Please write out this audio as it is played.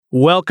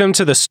Welcome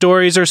to the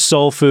Stories Are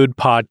Soul Food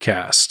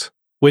podcast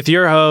with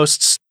your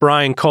hosts,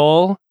 Brian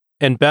Cole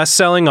and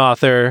best-selling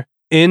author,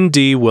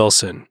 N.D.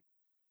 Wilson.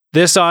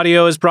 This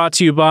audio is brought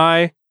to you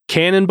by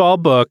Cannonball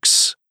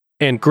Books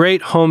and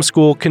Great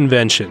Homeschool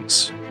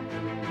Conventions.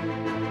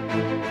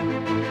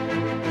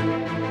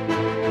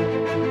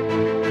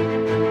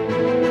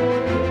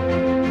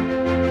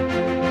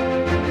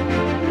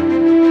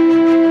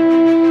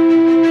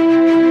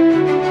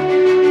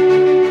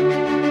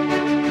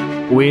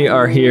 We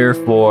are here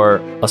for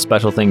a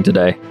special thing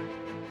today.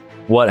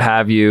 What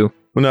have you?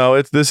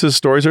 No, this is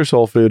Stories Are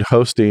Soul Food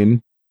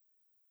hosting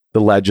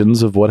the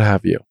legends of what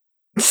have you.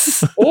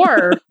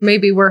 Or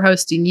maybe we're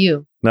hosting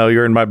you. No,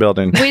 you're in my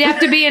building. We'd have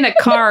to be in a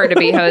car to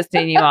be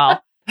hosting you all.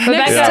 But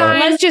Next Becca, time-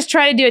 let's just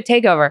try to do a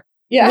takeover.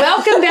 Yeah.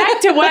 Welcome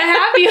back to What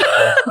Have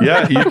You?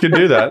 Yeah, you can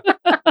do that.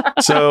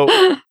 So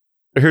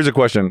here's a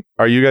question.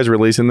 Are you guys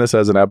releasing this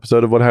as an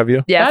episode of what have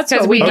you? Yes, That's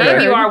because what we we gave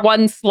heard. you our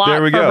one slot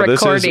There we for go.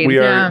 recording.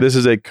 This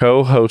is a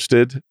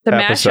co-hosted The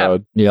mashup.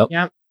 episode. Yep.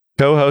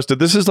 Co-hosted.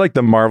 This is like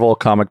the Marvel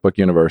comic book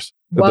universe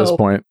at this Whoa.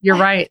 point. You're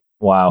right.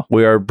 Wow.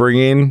 We are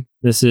bringing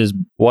This is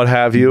what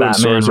have you and Batman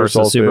Stories Are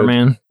Soul versus Food.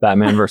 Superman.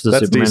 Batman versus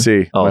That's Superman.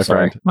 DC, Oh, my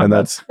sorry. friend. My And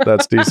bad.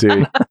 that's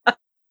DC.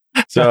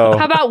 So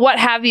How about What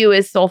Have You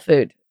is soul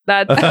food?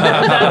 That's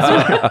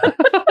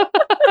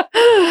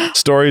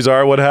stories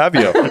are what have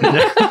you.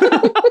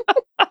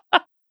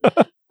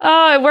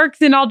 Oh, it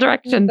works in all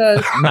directions.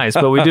 Nice,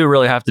 but we do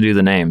really have to do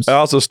the names.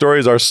 Also,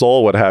 stories are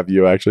soul what have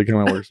you actually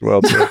kind of works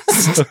well too.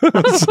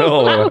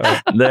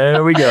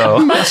 There we go.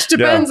 Much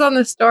depends on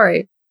the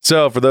story.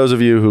 So, for those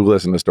of you who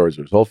listen to Stories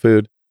of Soul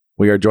Food,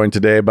 we are joined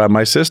today by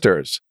my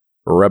sisters,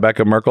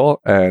 Rebecca Merkel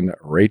and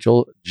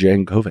Rachel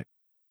Jankovic.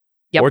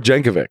 Yep. Or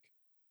Jankovic.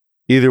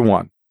 Either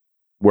one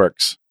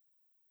works.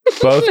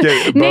 Both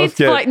get.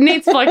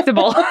 Nate's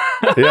flexible.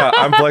 Yeah,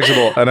 I'm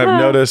flexible, and I've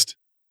noticed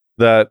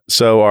that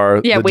so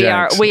are Yeah, the we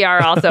Janks. are. We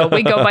are also.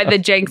 We go by the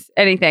Jenks.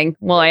 Anything,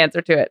 we'll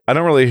answer to it. I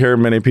don't really hear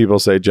many people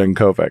say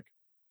Jankovic,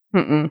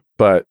 Mm-mm.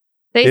 but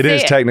They it say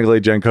is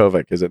technically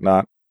Jankovic, is it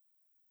not?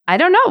 I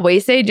don't know. We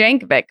say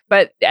Jankovic,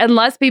 but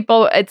unless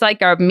people, it's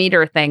like a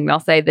meter thing. They'll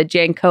say the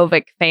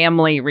Jankovic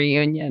family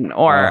reunion,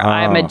 or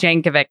I'm a Uh-huh.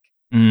 Jankovic.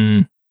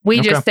 Mm, We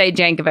Okay. just say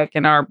Jankovic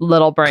in our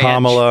little branch.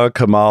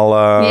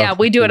 Kamala. Yeah,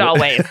 we do it all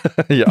ways.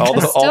 Yeah, all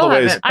the Still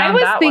ways. haven't I found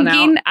was that one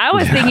thinking. out. I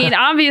was thinking.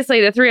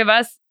 Obviously, the three of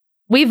us,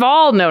 we've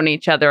all known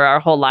each other our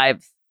whole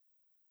lives,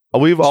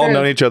 We've all True.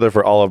 known each other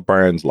for all of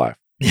Brian's life.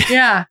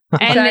 Yeah,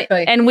 and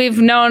exactly. and we've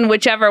known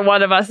whichever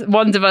ones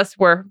of us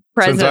were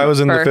present. Since I was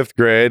in the for- 5th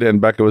grade and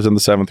Becca was in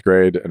the 7th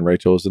grade and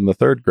Rachel was in the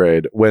 3rd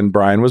grade when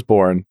Brian was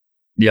born.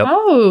 yep.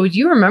 Oh,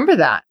 you remember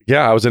that?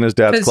 Yeah, I was in his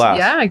dad's 'Cause- class.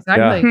 Yeah,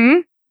 exactly.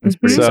 Mhm. It's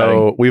pretty So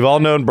exciting. we've all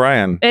known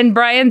Brian. And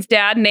Brian's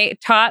dad,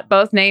 Nate, taught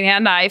both Nate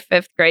and I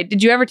 5th grade.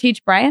 Did you ever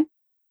teach Brian?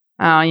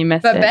 Oh, you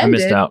missed But it. Ben I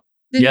missed did. out.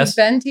 Didn't Yes.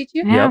 Ben teach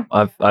you? Yeah.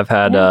 Yep. I've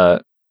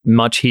had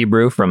much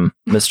Hebrew from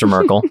Mr.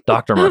 Merkel.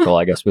 Dr. Merkel,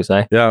 I guess we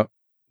say. Yeah.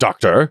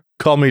 Doctor.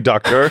 Call me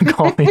doctor.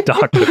 Call me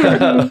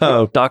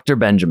Doctor. Dr.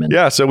 Benjamin.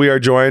 Yeah, so we are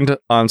joined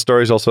on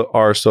Stories Also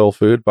Are Soul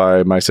Food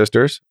by my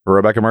sisters,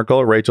 Rebecca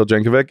Merkel, Rachel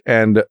Jankovic,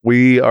 and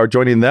we are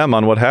joining them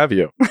on What Have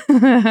You.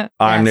 I'm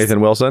Yes.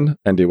 Nathan Wilson,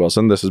 N.D.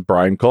 Wilson. This is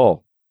Brian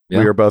Cole. Yeah.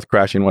 We are both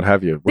crashing What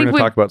Have You. We're Think going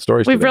to talk about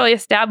stories We've today. really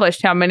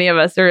established how many of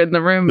us are in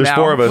the room There's now.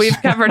 4 of us.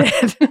 We've covered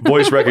it.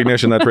 Voice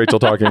recognition, that's Rachel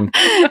talking.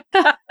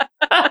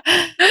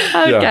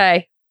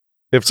 Okay.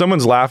 If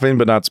someone's laughing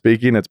but not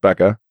speaking, it's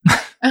Becca.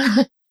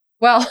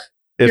 Well,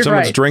 If You're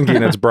someone's right.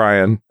 drinking, it's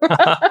Brian.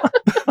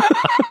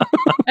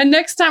 and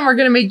next time we're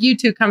going to make you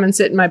two come and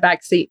sit in my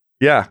back seat.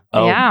 Yeah.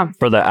 Oh, Yeah.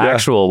 For the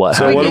actual what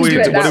So have what can are you.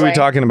 we do it what that are we way.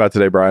 talking about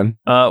today, Brian?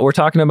 We're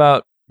talking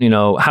about,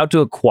 how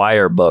to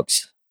acquire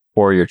books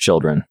for your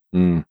children.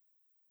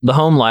 The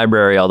home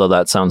library, although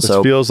that sounds This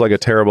so... feels like a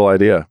terrible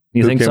idea.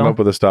 You Who think came so? up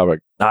with this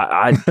topic?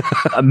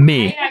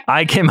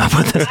 I came up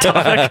with this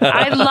topic.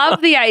 I love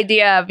the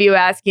idea of you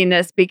asking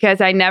this because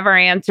I never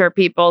answer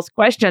people's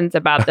questions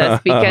about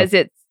this because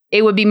it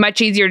would be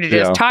much easier to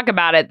just Yeah. talk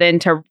about it than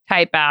to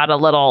type out a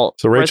little.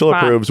 So Rachel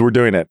response. approves. We're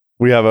doing it.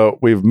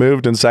 We've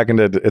moved and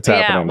seconded. It's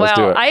happening. Let's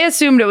do well, it. I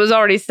assumed it was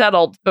already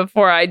settled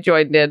before I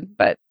joined in,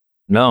 but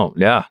No,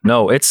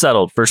 it's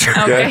settled for sure.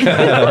 Okay.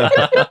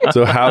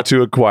 So how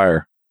to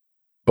acquire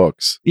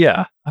books.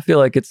 Yeah, I feel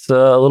like it's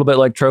a little bit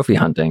like trophy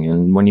hunting,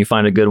 and when you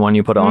find a good one,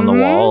 you put it on the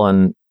Mhm. wall,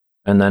 and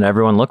then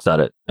everyone looks at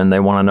it and they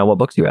want to know what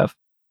books you have.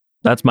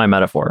 That's my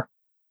metaphor.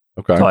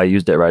 Okay. So I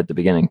used it right at the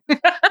beginning.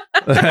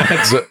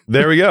 So,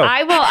 there we go.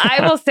 I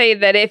will say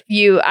that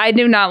I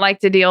do not like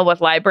to deal with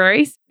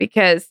libraries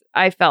because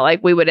I felt like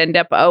we would end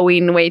up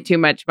owing way too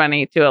much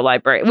money to a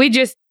library.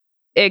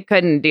 It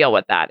couldn't deal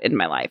with that in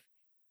my life.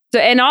 So,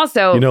 and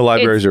also,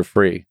 Libraries are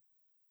free.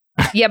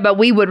 yeah, but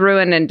we would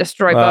ruin and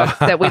destroy books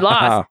that we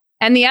lost.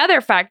 And the other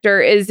factor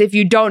is if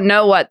you don't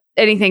know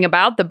anything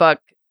about the book,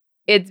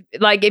 it's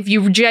like if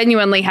you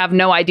genuinely have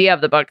no idea of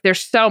the book, there's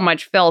so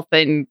much filth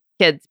in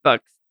kids'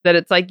 books that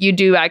it's like you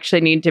do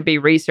actually need to be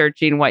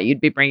researching what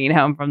you'd be bringing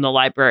home from the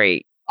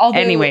library. Although,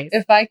 Anyways.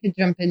 if I could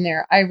jump in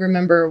there, I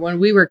remember when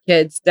we were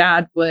kids,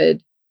 Dad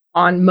would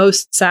on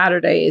most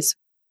Saturdays,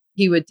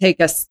 he would take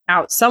us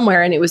out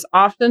somewhere, and it was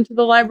often to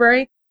the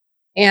library.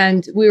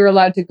 And we were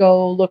allowed to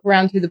go look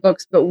around through the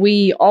books, but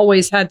we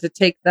always had to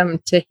take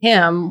them to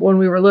him when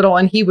we were little,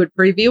 and he would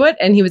preview it,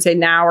 and he would say,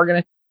 "Now we're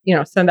going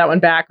to, send that one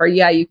back," or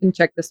 "Yeah, you can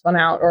check this one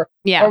out," or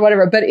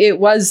whatever. But it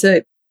was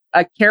a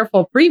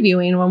careful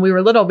previewing when we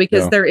were little,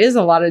 because there is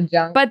a lot of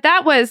junk. But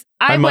that was,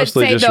 I would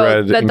say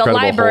though, that the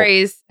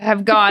libraries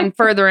have gone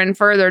further and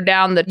further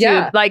down the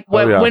tube. Like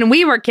when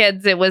we were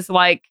kids, it was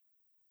like,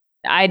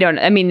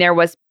 there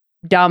was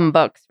dumb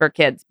books for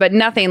kids, but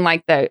nothing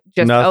like the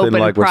open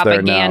like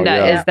propaganda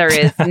as there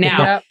is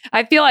now.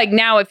 I feel like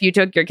now if you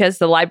took your kids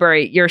to the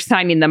library, you're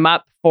signing them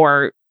up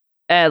for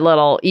a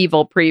little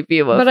evil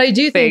preview of But I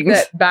do things. think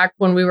that back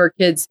when we were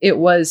kids,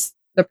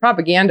 the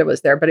propaganda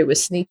was there, but it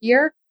was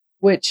sneakier,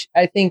 which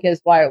I think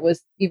is why it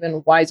was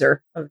even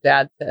wiser of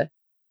Dad to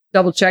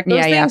double check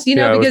those things,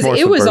 because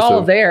it was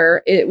all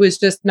there. It was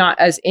just not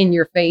as in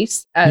your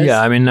face as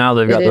now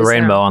they've got the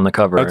rainbow on the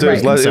cover. It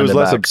was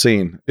less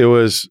obscene. It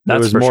was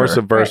more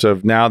subversive.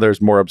 Right. Now there's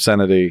more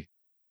obscenity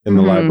in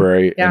the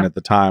library, and at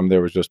the time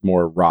there was just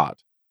more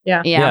rot.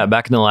 Yeah.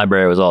 Back in the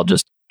library, it was all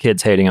just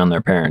kids hating on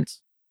their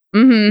parents.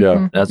 Mm-hmm.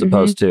 Yeah, as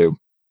opposed to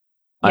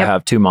I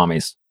have two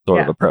mommies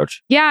sort of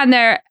approach.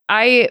 Yeah,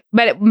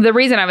 but the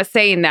reason I was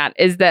saying that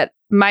is that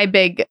my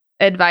big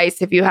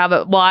advice, if you have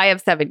I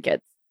have 7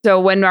 kids. So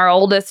when our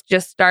oldest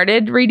just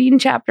started reading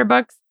chapter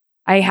books,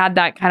 I had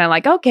that kind of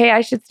like, okay,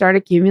 I should start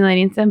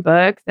accumulating some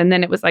books. And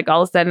then it was like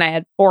all of a sudden I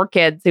had 4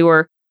 kids who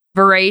were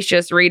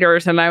voracious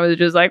readers. And I was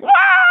just like, I'm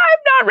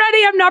not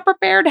ready. I'm not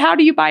prepared. How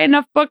do you buy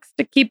enough books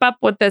to keep up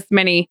with this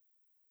many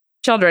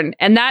children?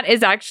 And that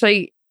is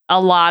actually a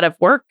lot of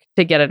work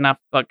to get enough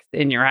books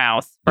in your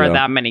house for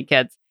that many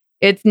kids.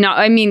 It's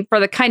not, for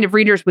the kind of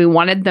readers we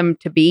wanted them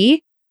to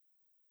be,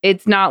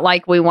 it's not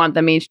like we want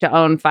them each to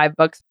own 5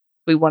 books.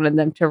 We wanted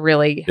them to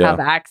really have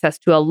access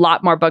to a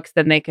lot more books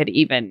than they could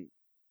even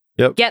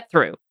get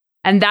through.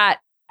 And that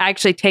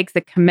actually takes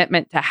a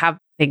commitment to have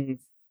things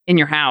in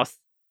your house.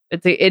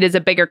 It is a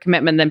bigger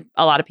commitment than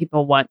a lot of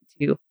people want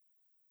to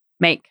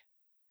make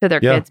to their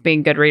kids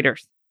being good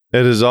readers.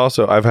 It is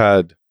also, I've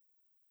had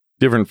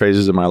different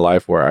phases in my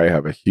life where I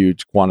have a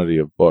huge quantity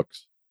of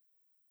books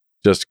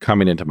just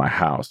coming into my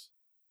house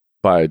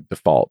by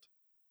default.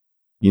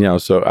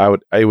 So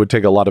it would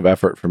take a lot of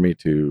effort for me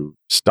to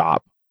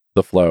stop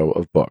the flow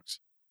of books.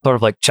 Sort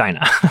of like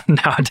China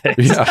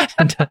nowadays. Yeah.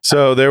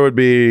 So there would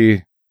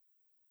be,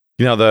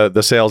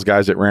 the sales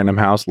guys at Random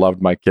House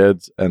loved my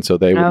kids. And so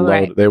they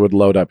would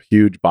load up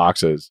huge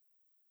boxes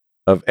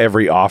of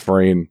every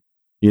offering,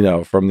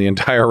 from the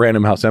entire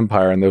Random House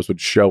empire. And those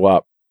would show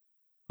up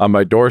on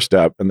my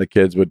doorstep, and the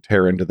kids would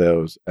tear into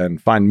those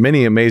and find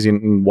many amazing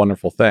and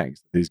wonderful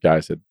things that these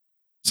guys had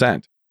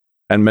sent.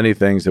 And many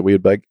things that we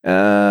would be like,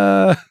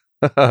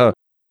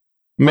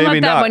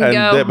 maybe not.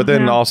 But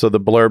then also the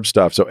blurb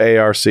stuff. So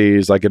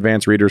ARCs, like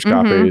advanced readers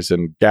copies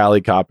and galley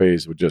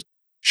copies, would just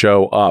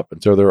show up.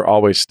 And so there were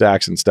always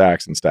stacks and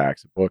stacks and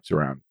stacks of books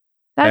around.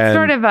 That's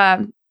sort of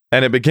a...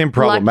 And it became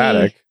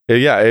problematic. Lucky.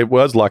 Yeah, it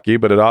was lucky,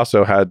 but it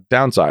also had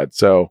downsides.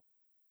 So,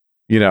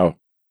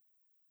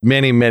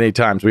 many, many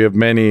times we have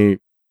many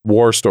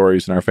war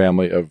stories in our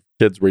family of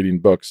kids reading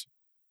books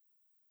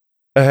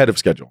ahead of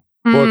schedule.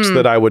 Books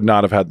that I would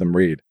not have had them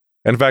read.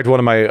 In fact, one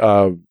of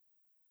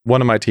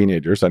my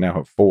teenagers, I now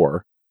have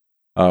 4,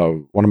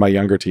 one of my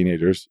younger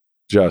teenagers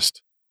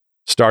just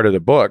started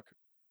a book,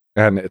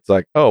 and it's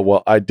like, oh,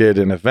 well, I did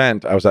an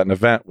event. I was at an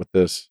event with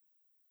this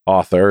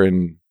author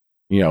in,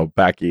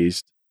 back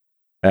east,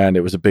 and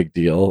it was a big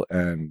deal.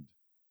 And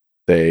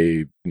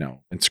they,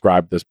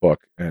 inscribed this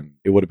book, and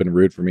it would have been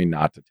rude for me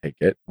not to take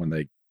it when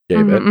they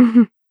gave it.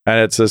 And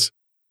it's this,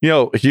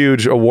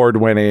 huge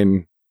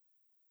award-winning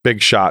big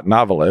shot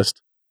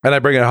novelist. And I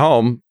bring it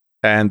home,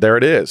 and there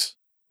it is.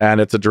 And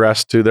it's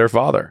addressed to their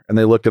father. And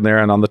they look in there,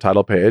 and on the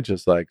title page,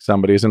 it's like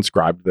somebody's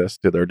inscribed this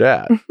to their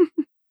dad.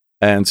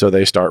 And so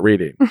they start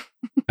reading.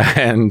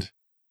 And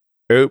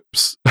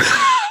oops.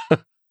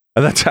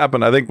 And that's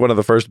happened. I think one of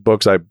the first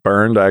books I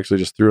burned, I actually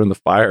just threw in the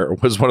fire,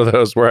 was one of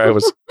those where I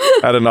was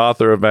at an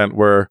author event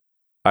where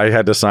I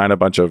had to sign a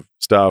bunch of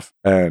stuff,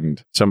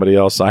 and somebody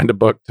else signed a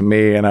book to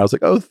me. And I was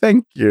like, oh,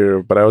 thank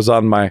you. But I was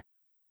on my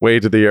way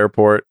to the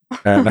airport,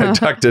 and I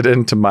tucked it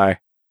into my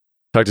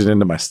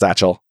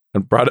satchel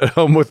and brought it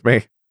home with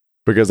me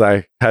because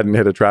I hadn't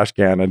hit a trash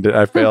can, and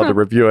I failed to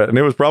review it. And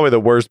it was probably the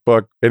worst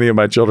book any of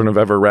my children have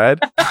ever read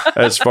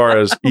as far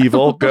as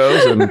evil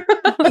goes and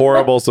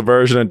horrible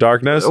subversion and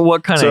darkness.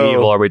 What kind of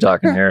evil are we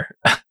talking here?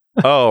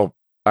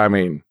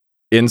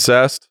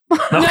 Incest.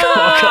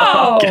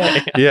 No.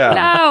 Okay. Yeah.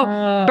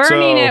 No.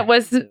 Burning it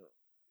was...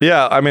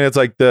 Yeah, it's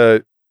like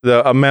a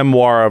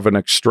memoir of an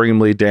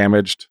extremely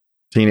damaged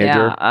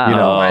teenager,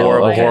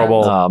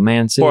 horrible. Oh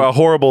man, see. Or a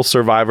horrible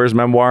survivor's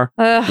memoir,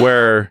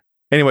 where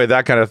anyway,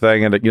 that kind of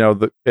thing, and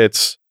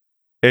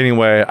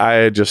anyway,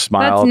 I just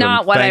smiled. That's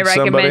not what I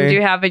recommend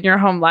you have in your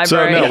home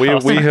library. So no,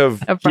 we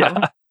have.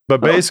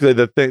 But basically,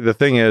 the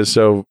thing is,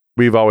 so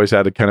we've always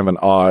had a kind of an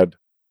odd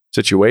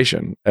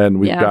situation, and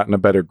we've gotten a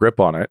better grip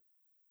on it.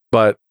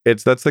 but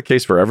that's the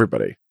case for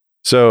everybody.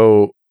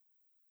 So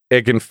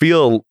it can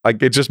feel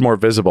like it's just more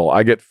visible.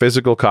 I get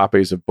physical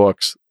copies of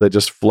books that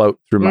just float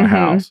through my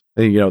house.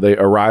 And, they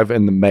arrive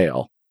in the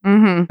mail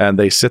and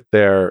they sit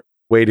there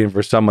waiting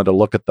for someone to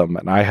look at them.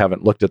 And I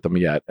haven't looked at them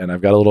yet. And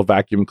I've got a little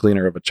vacuum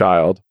cleaner of a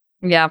child,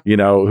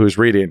 who's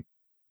reading.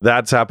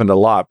 That's happened a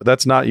lot, but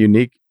that's not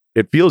unique.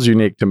 It feels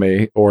unique to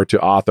me or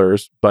to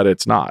authors, but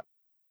it's not.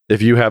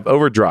 If you have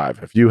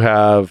Overdrive, if you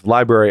have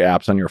library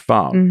apps on your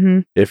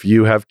phone, if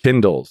you have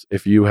Kindles,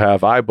 if you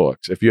have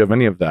iBooks, if you have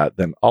any of that,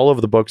 then all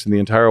of the books in the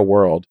entire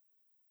world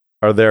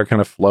are there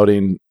kind of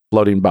floating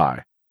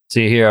by.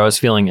 See, here I was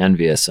feeling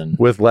envious, and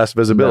with less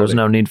visibility. There's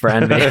no need for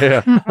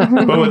envy.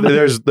 But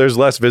there's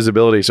less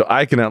visibility, so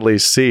I can at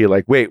least see,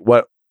 like, wait,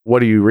 what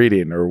are you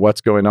reading, or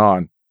what's going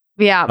on?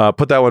 Yeah.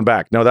 Put that one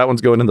back. No, that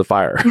one's going in the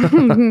fire.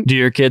 Do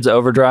your kids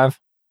Overdrive,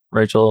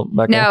 Rachel,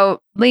 Becca? No,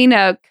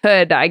 Lena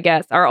could, I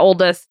guess. Our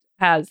oldest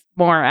has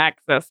more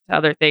access to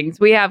other things.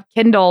 We have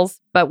Kindles,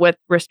 but with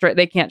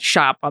they can't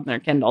shop on their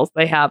Kindles.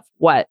 They have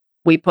what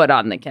we put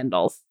on the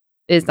Kindles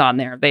is on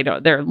there.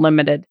 They're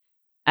limited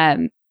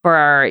for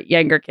our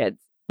younger kids.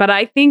 But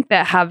I think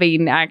that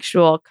having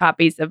actual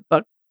copies of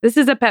books, this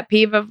is a pet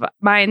peeve of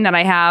mine that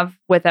I have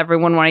with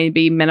everyone wanting to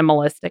be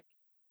minimalistic,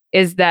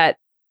 is that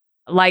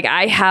like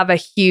I have a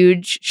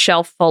huge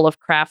shelf full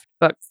of craft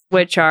books,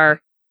 which are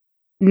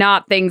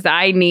not things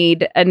I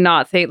need and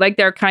not like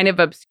they're kind of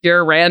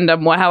obscure,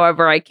 random,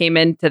 however I came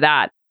into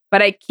that.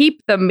 But I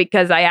keep them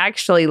because I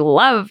actually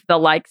love the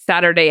like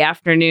Saturday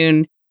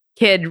afternoon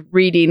kid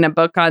reading a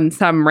book on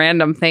some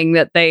random thing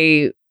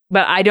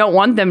but I don't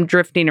want them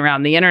drifting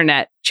around the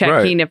internet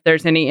checking if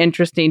there's any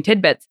interesting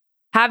tidbits.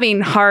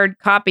 Having hard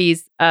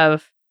copies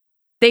of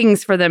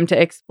things for them to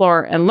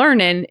explore and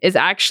learn in is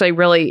actually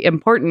really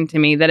important to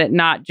me, that it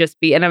not just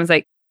be, and I was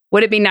like,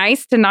 would it be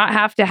nice to not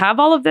have to have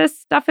all of this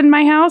stuff in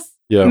my house,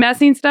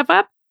 messing stuff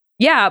up?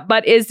 Yeah,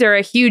 but is there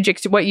a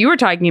huge, what you were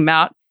talking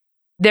about,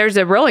 there's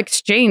a real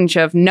exchange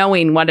of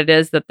knowing what it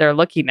is that they're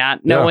looking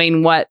at,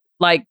 knowing what,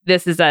 like,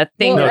 this is a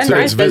thing. Well,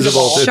 it's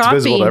visible. It's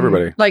visible to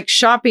everybody. Like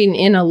shopping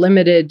in a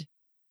limited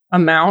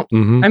amount.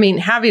 I mean,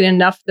 having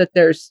enough that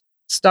there's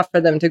stuff for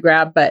them to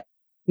grab, but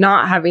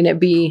not having it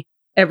be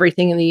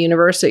everything in the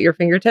universe at your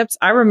fingertips.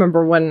 I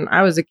remember when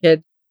I was a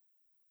kid,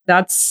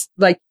 that's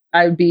like,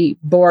 I would be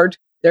bored.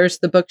 There's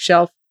the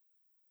bookshelf,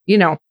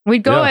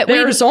 we'd go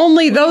there's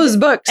only those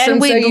books.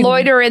 And we'd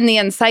loiter in the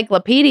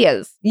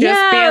encyclopedias.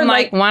 Just being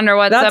like, wonder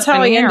what's up in here. That's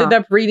how I ended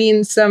up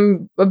reading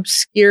some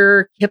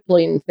obscure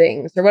Kipling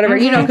things or whatever,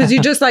 because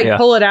you just like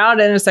pull it out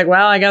and it's like,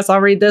 well, I guess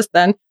I'll read this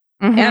then.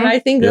 And I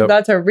think that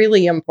that's a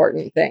really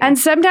important thing. And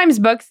sometimes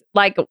books,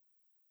 like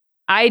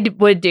I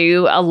would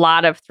do a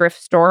lot of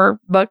thrift store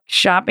book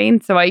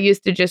shopping. So I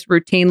used to just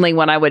routinely,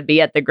 when I would be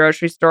at the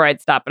grocery store,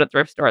 I'd stop at a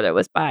thrift store that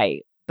was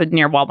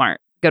near Walmart,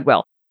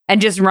 Goodwill, and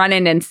just run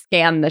in and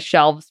scan the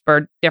shelves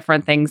for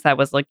different things I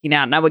was looking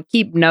at. And I would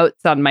keep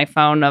notes on my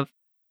phone of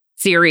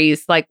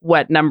series, like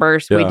what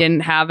numbers we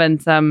didn't have in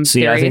some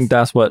series. I think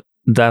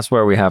that's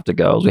where we have to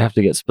go. We have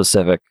to get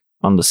specific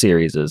on the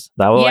series.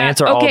 That will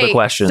answer all the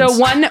questions. So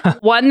one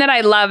that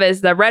I love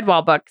is the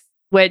Redwall books,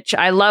 which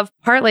I love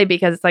partly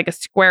because it's like a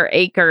square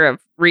acre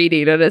of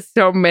reading. And there's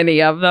so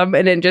many of them.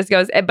 And it just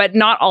goes, but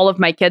not all of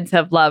my kids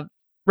have loved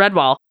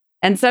Redwall.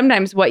 And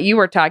sometimes what you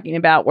were talking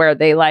about, where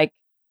they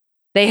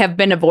have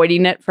been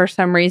avoiding it for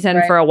some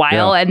reason for a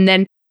while. And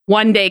then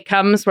one day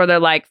comes where they're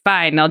like,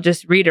 fine, I'll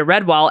just read a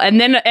Redwall.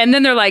 And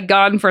then they're like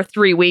gone for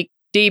 3 weeks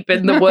deep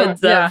in the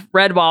woods of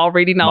Redwall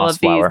reading all of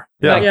these.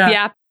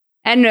 Yeah.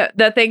 And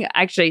the thing,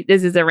 actually,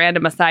 this is a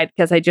random aside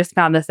because I just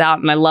found this out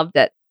and I loved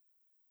it.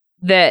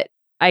 That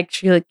I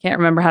actually can't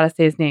remember how to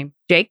say his name.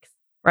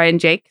 Ryan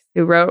Jakes,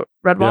 who wrote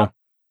Redwall. Yeah.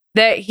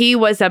 That he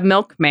was a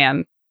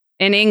milkman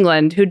in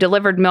England who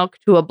delivered milk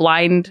to a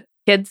blind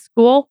kids'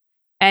 school.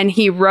 And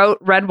he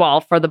wrote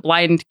Redwall for the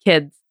blind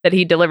kids that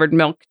he delivered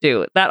milk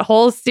to. That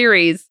whole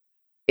series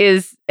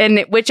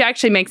which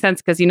actually makes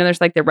sense because,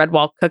 there's like the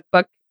Redwall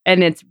cookbook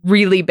and it's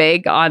really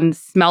big on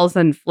smells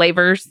and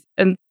flavors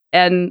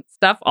and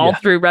stuff all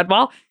through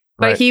Redwall.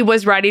 But he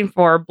was writing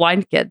for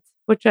blind kids,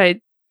 which I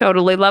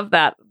totally love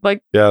that.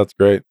 Like, yeah, that's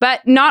great.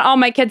 But not all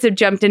my kids have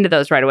jumped into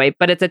those right away,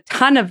 but it's a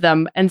ton of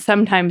them. And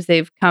sometimes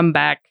they've come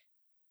back.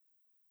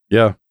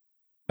 Yeah.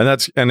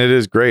 And it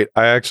is great.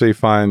 I actually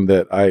find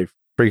that I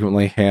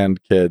frequently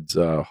hand kids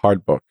a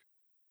hard book.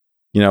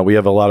 We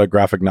have a lot of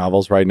graphic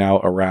novels right now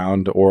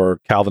around, or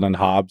Calvin and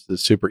Hobbes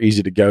is super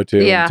easy to go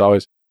to. Yeah. It's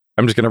always,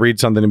 I'm just going to read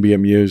something and be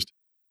amused.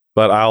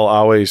 But I'll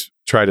always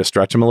try to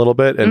stretch them a little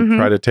bit and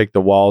try to take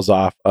the walls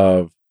off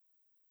of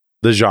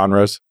the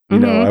genres.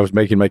 I was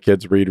making my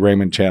kids read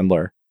Raymond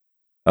Chandler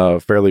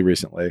fairly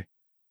recently.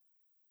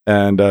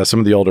 And some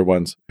of the older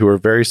ones who are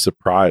very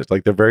surprised.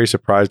 Like, they're very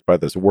surprised by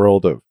this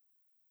world of,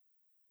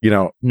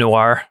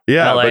 noir.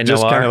 Yeah, LA but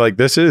just kind of like,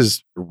 this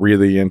is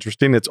really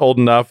interesting. It's old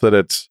enough that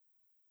it's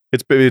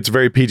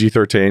very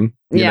PG-13.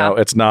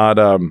 It's not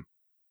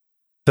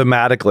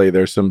thematically.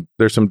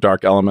 There's some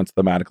dark elements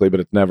thematically, but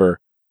it's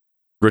never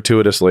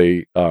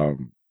gratuitously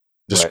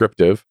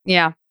descriptive.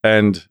 Yeah.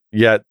 And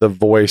yet the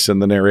voice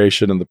and the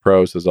narration and the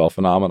prose is all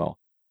phenomenal.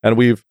 And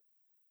we've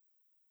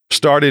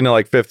starting in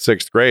like 5th,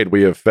 6th grade,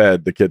 we have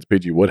fed the kids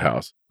P.G.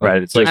 Wodehouse.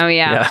 Right. It's like Oh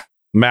yeah.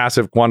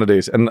 massive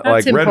quantities. And That's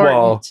like Redwall.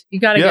 important. You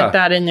got to get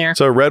that in there.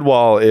 So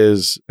Redwall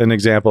is an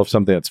example of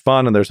something that's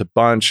fun and there's a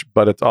bunch,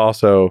 but it's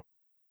also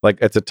like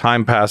it's a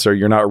time passer.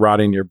 You're not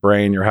rotting your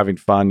brain. You're having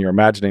fun. You're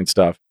imagining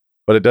stuff,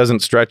 but it doesn't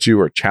stretch you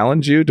or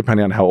challenge you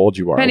depending on how old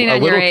you are. Depending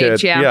on your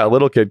age, a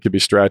little kid could be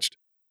stretched.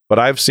 But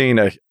I've seen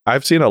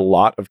a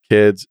lot of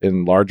kids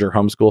in larger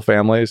homeschool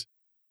families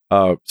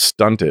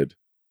stunted.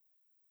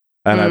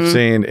 And I've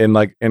seen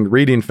in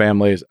reading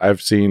families,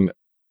 I've seen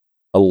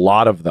a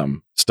lot of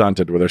them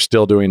stunted where they're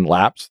still doing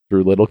laps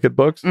through little kid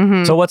books.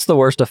 Mhm. So what's the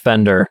worst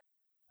offender?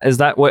 Is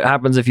that what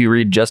happens if you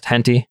read just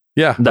Henty?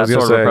 Yeah. That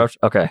sort of approach?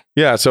 Okay.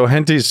 Yeah. So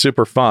Henty's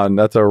super fun.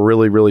 That's a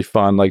really, really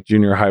fun, like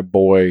junior high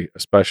boy,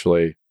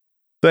 especially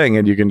thing.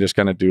 And you can just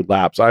kind of do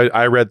laps.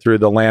 I read through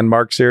the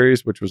Landmark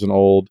series, which was an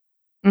old,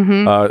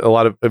 Mhm. a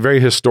lot of a very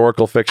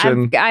historical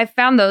fiction. I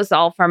found those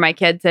all for my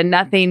kids, and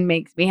nothing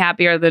makes me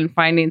happier than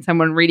finding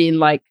someone reading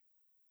like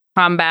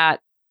combat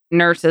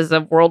nurses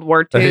of World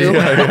War II.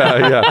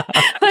 yeah.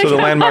 So the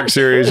Landmark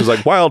series is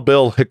like Wild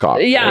Bill Hickok.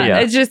 Yeah,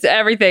 it's just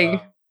everything.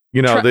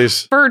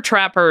 These fur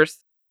trappers.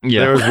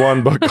 Yeah. There was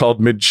one book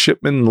called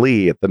Midshipman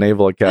Lee at the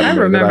Naval Academy.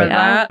 I remember I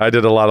that. I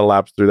did a lot of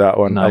laps through that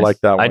one. I Nice. like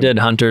that one. I did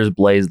Hunters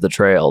Blaze the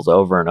Trails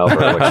over and over.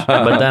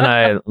 But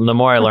then the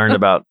more I learned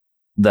about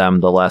them,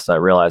 the less I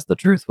realized the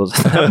truth was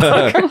in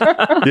that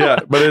book. Yeah,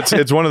 but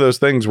it's one of those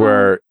things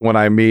where when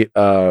I meet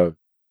a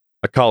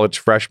college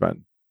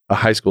freshman, a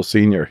high school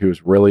senior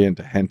who's really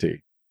into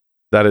Henty,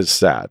 that is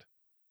sad.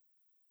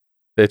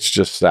 It's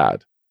just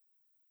sad.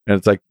 And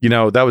it's like,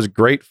 that was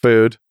great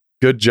food.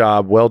 Good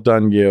job. Well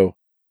done, you.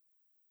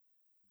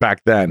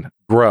 Back then,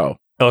 grow.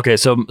 Okay,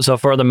 so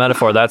for the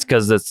metaphor, that's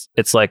because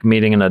it's like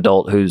meeting an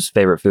adult whose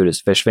favorite food is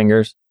fish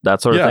fingers.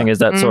 That sort of thing. Is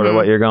that sort of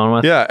what you're going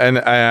with? Yeah, and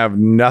I have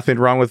nothing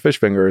wrong with fish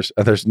fingers.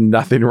 And there's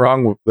nothing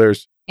wrong with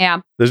there's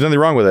nothing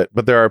wrong with it.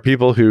 But there are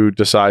people who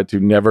decide to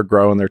never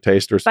grow in their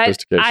taste or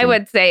sophistication. I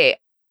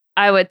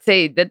would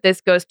say that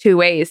this goes two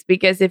ways,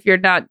 because if you're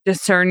not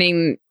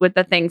discerning with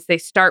the things they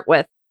start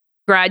with,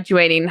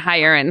 graduating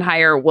higher and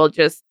higher will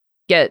just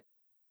get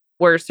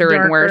worse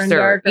and worse.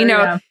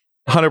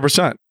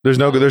 100%. There's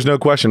no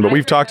question. But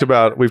we've talked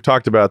about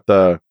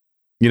the,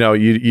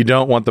 you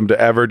don't want them to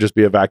ever just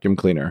be a vacuum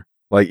cleaner.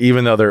 Like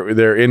even though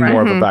they're in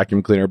more of a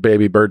vacuum cleaner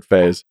baby bird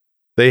phase,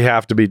 they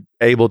have to be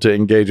able to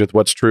engage with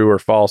what's true or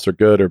false or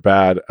good or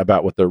bad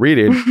about what they're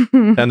reading,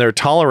 and their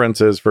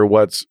tolerances for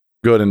what's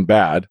good and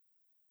bad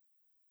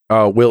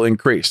will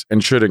increase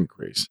and should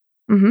increase.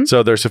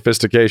 So their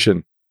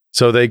sophistication.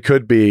 So they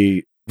could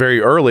be very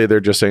early.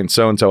 They're just saying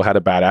so and so had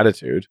a bad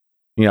attitude.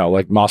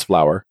 Like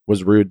Mossflower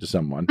was rude to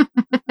someone.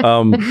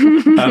 And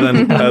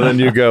then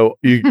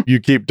you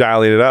keep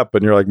dialing it up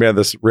and you're like, man,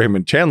 this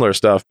Raymond Chandler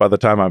stuff, by the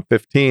time I'm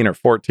 15 or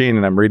 14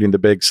 and I'm reading The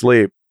Big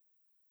Sleep,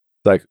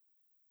 like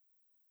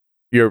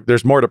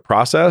there's more to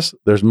process.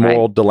 There's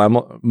moral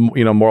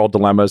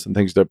dilemmas and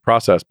things to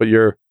process, but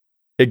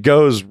it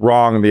goes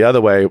wrong the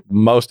other way.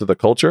 Most of the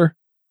culture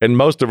and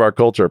most of our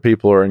culture,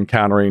 people are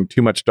encountering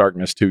too much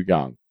darkness too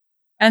young.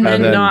 And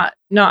then not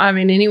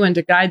having anyone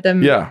to guide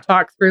them,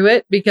 talk through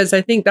it, because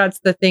I think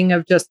that's the thing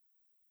of just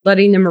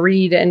letting them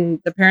read, and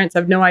the parents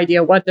have no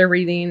idea what they're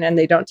reading, and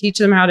they don't teach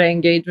them how to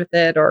engage with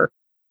it,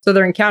 so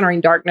they're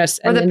encountering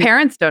darkness. Or the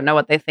parents don't know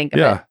what they think of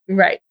it.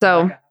 Right.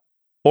 So,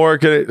 or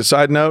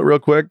side note real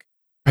quick,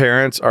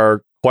 parents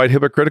are quite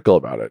hypocritical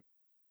about it,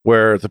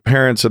 where the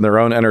parents in their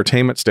own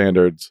entertainment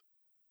standards,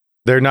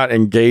 they're not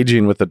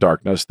engaging with the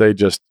darkness. They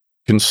just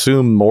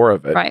consume more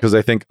of it because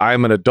they think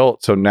I'm an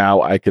adult, so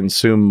now I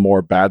consume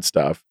more bad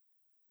stuff.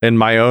 In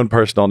my own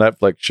personal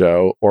Netflix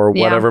show or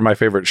whatever my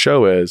favorite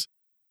show is,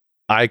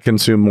 I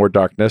consume more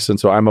darkness, and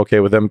so I'm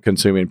okay with them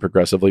consuming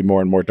progressively more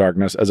and more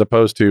darkness, as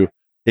opposed to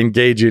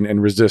engaging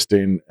and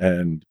resisting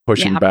and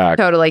pushing back.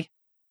 Totally.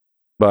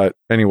 But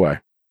anyway,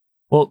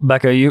 well,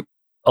 Becca, you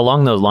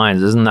along those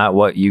lines, isn't that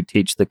what you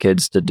teach the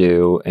kids to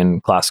do in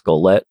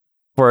classical lit,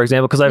 for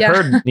example? Because I've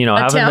heard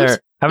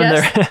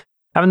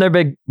having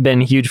there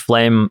been huge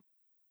flame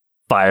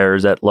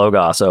fires at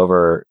Logos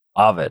over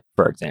Ovid,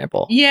 for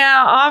example.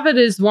 Yeah, Ovid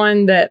is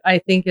one that I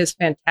think is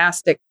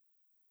fantastic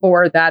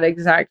for that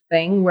exact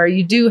thing, where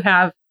you do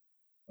have,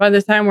 by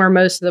the time we're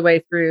most of the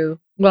way through,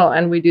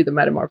 and we do the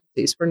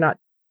Metamorphoses,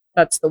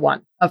 that's the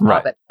one of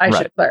Ovid. I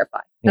should clarify.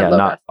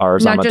 Not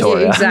ours. Not just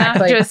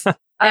exactly. Not just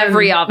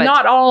every Ovid.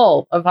 Not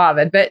all of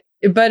Ovid, but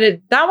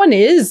that one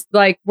is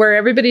like where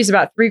everybody's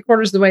about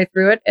 3/4 of the way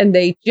through it, and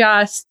they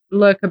just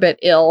look a bit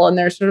ill, and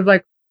they're sort of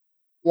like,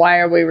 why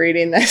are we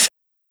reading this?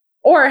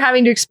 Or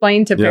having to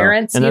explain to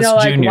parents, and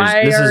juniors.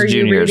 Why this are is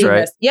you juniors, reading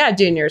right? this? Yeah,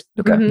 juniors.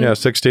 Okay. Yeah,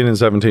 16 and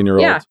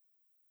 17-year-olds. Yeah.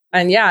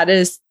 And it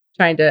is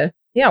trying to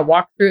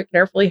walk through it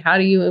carefully. How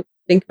do you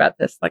think about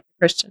this like a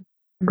Christian?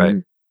 Right.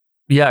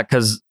 Yeah,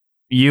 because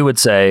you would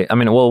say,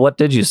 what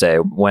did you say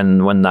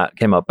when that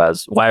came up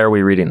as, why are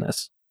we reading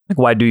this? Like,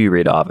 why do you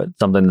read Ovid?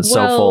 Something that's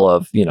so full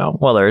of,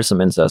 there is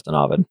some incest in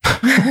Ovid.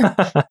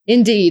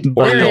 Indeed.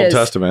 Or the Old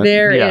Testament.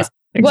 There is.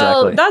 Exactly.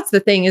 Well, that's the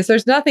thing is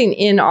there's nothing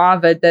in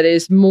Ovid that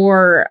is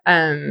more,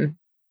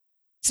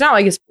 it's not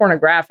like it's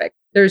pornographic.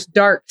 There's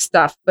dark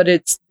stuff, but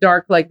it's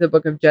dark like the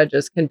book of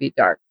Judges can be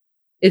dark.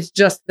 It's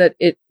just that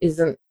it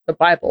isn't the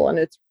Bible and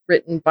it's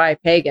written by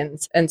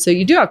pagans. And so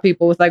you do have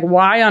people with like,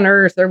 why on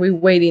earth are we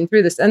wading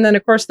through this? And then,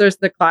 of course, there's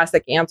the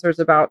classic answers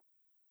about,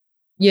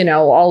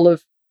 all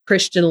of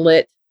Christian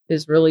lit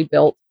is really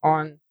built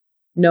on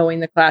knowing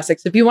the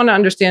classics. If you want to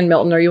understand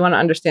Milton or you want to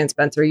understand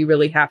Spencer, you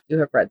really have to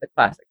have read the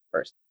classics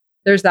first.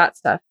 There's that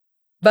stuff.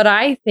 But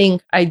I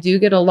think I do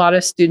get a lot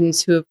of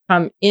students who have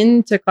come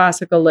into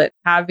classical lit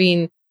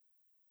having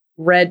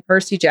read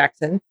Percy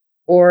Jackson,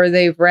 or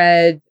they've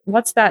read,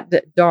 what's that,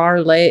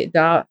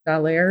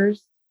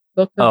 D'Aulaire's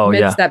book of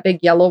myths, that big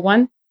yellow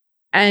one.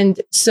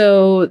 And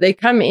so they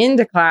come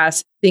into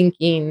class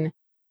thinking,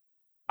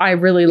 I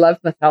really love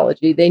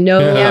mythology. They know,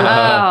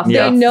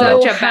 they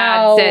know such a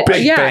how, bad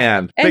big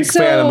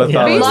fan of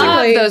mythology.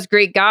 Love those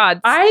Greek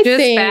gods. I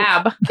think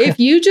fab. If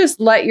you just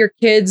let your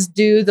kids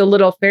do the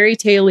little fairy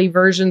tale-y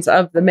versions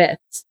of the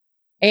myths,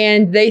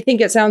 and they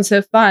think it sounds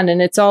so fun,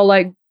 and it's all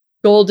like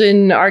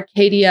golden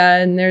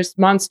Arcadia, and there's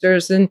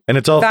monsters and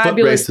it's all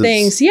fabulous foot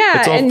races. things. Yeah,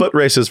 it's all foot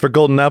races for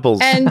golden apples.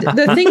 And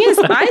the thing is,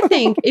 I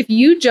think if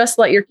you just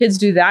let your kids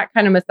do that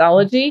kind of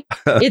mythology,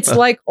 it's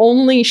like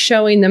only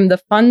showing them the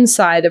fun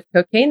side of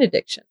cocaine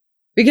addiction.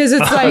 Because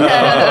it's like,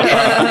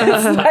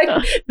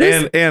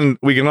 this. And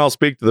we can all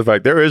speak to the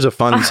fact there is a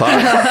fun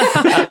side.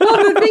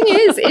 Well, the thing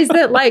is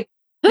that like,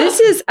 this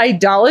is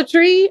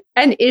idolatry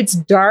and it's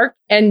dark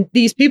and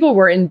these people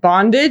were in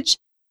bondage.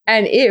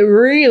 And it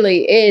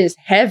really is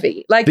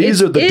heavy. Like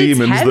these are the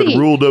demons that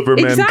ruled over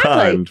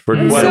mankind for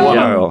quite a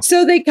while.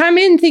 So they come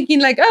in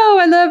thinking like, oh,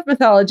 I love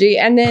mythology.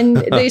 And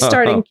then they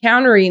start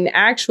encountering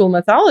actual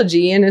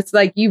mythology. And it's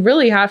like, you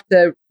really have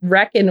to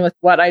reckon with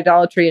what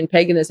idolatry and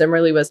paganism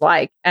really was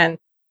like. And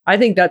I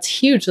think that's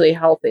hugely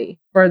healthy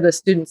for the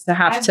students to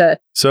have to.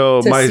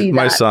 So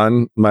my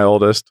son, my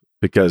oldest,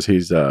 because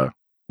he's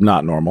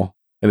not normal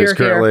and is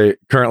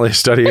currently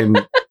studying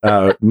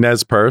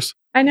Nez Perce.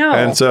 I know.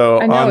 And so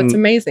it's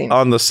amazing.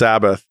 On the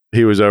Sabbath,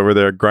 he was over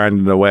there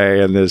grinding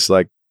away in this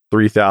like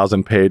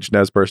 3,000 page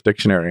Nez Perce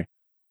dictionary.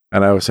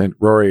 And I was saying,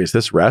 Rory, is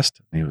this rest?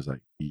 And he was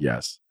like,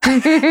 yes,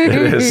 it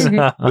is.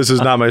 This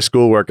is not my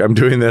schoolwork. I'm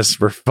doing this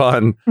for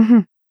fun. Mm-hmm.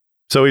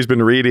 So he's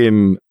been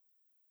reading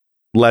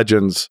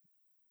legends,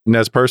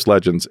 Nez Perce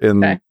legends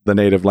in the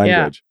native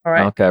language. Yeah. All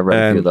right. Okay, I read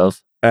a few of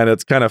those. And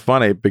it's kind of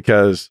funny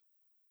because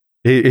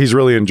he's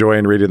really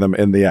enjoying reading them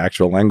in the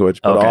actual language,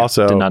 but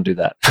also did not do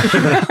that.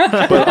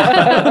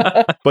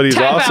 but he's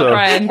Time also,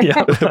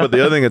 but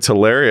the other thing that's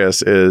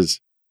hilarious is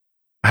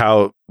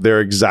how they're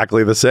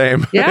exactly the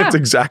same. Yeah. It's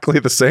exactly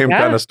the same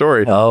kind of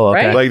story. Oh,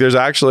 okay. Right. Like there's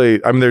actually,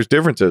 there's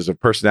differences of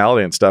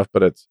personality and stuff,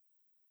 but it's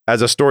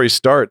as a story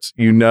starts,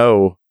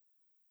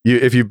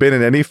 if you've been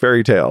in any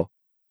fairy tale,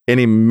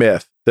 any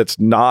myth that's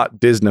not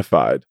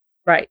Disneyfied,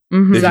 right?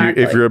 Mm-hmm.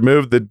 If you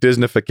remove the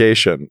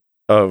Disneyfication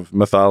of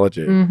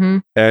mythology,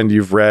 and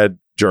you've read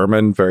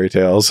German fairy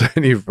tales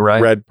and you've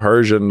read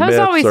Persian myths.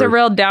 That's always a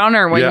real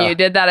downer when you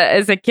did that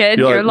as a kid.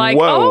 You're like,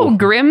 oh,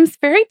 Grimm's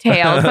fairy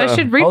tales. I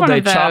should read one they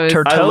of those. chopped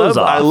her toes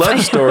off. I love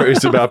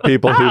stories about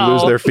people who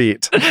lose their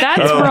feet. That's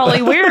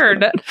really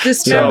weird.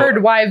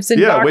 Dismembered wives in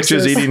boxes.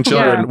 witches eating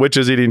children,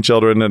 witches eating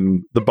children,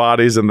 and the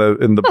bodies in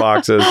the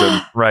boxes,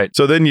 and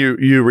So then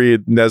you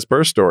read Nez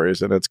Perce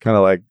stories, and it's kind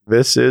of like,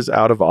 this is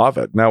out of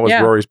Ovid. And that was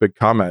Rory's big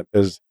comment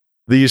is,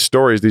 these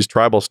stories, these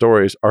tribal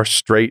stories, are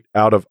straight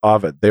out of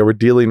Ovid. They were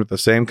dealing with the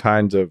same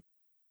kinds of,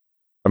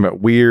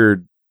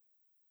 weird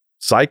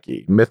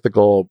psyche,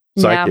 mythical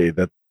psyche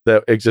that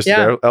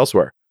existed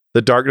elsewhere.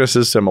 The darkness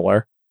is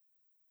similar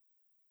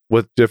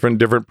with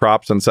different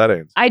props and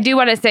settings. I do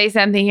want to say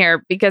something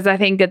here because I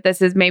think that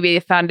this is maybe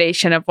the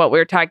foundation of what we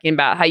were talking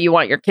about, how you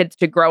want your kids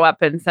to grow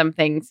up in some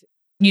things.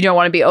 You don't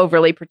want to be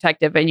overly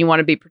protective, and you want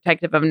to be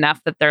protective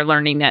enough that they're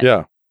learning it.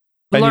 Yeah.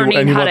 And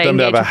you want them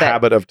to have a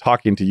habit of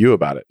talking to you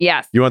about it.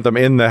 Yes. You want them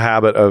in the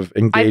habit of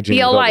engaging. I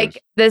feel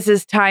like this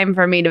is time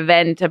for me to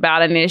vent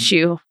about an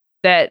issue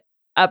that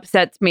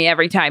upsets me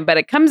every time, but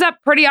it comes up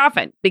pretty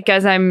often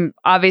because I'm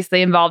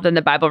obviously involved in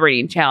the Bible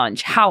reading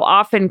challenge. How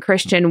often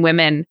Christian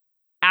women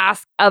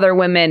ask other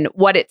women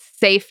what it's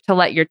safe to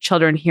let your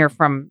children hear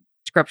from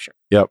Scripture.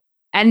 Yep.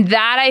 And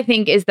that, I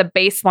think, is the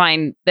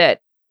baseline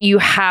that you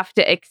have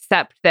to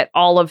accept that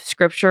all of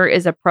Scripture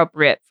is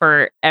appropriate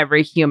for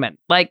every human.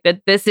 Like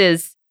that this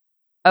is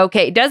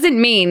okay. It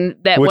doesn't mean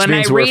that when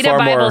I read a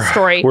Bible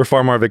story, we're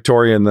far more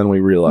Victorian than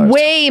we realize.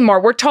 Way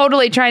more. We're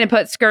totally trying to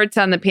put skirts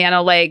on the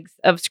piano legs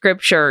of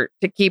Scripture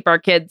to keep our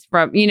kids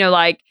from,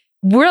 like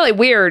really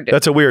weird.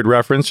 That's a weird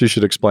reference. You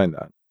should explain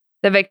that.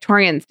 The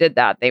Victorians did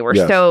that. They were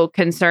so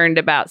concerned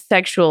about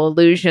sexual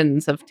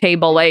illusions of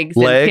table legs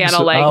and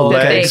piano legs. Oh,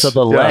 okay. So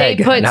the leg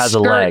they put has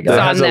a leg. It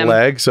has a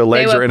leg, so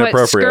legs are inappropriate.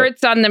 They would put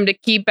skirts on them to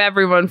keep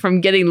everyone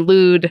from getting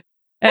lewd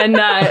And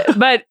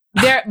but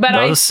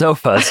those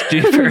sofas,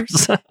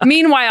 jeepers.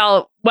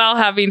 Meanwhile, while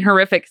having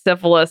horrific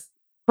syphilis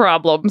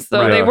problems,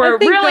 so they were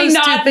really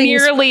not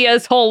nearly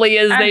as holy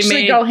as they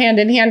made. Go hand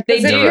in hand. They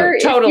do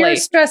if you're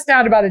stressed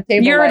out about a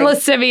table. You're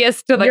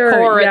lascivious to the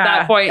core at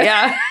that point.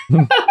 Yeah.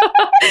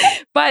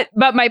 but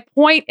my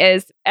point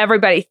is,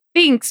 everybody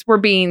thinks we're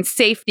being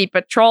safety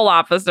patrol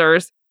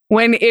officers.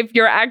 When if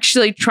you're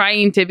actually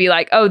trying to be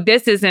like, oh,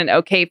 this isn't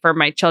okay for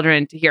my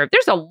children to hear.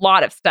 There's a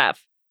lot of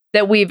stuff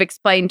that we've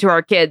explained to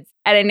our kids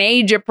at an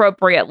age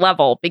appropriate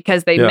level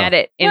because they met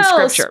it in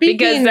scripture.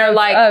 Because they're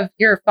like of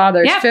your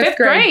father's fifth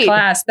grade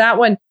class, that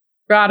one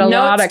brought a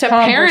lot of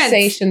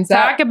conversations.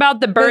 Talk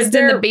about the birds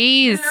and the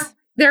bees.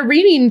 They're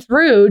reading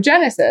through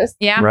Genesis.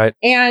 Yeah. Right.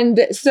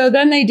 And so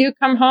then they do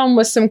come home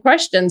with some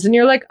questions and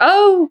you're like,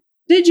 oh,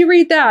 did you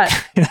read that?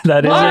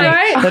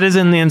 That is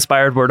in the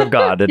inspired word of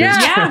God. It is.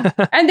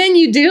 And then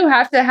you do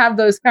have to have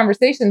those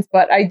conversations,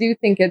 but I do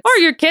think it's...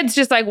 Or your kid's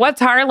just like, what's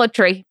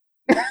harlotry?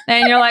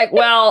 And you're like,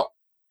 well...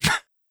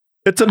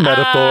 It's a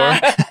metaphor.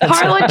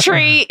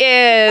 Harlotry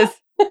is ...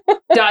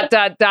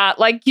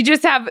 Like you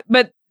just have...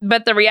 But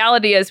the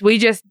reality is we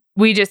just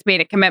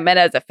made a commitment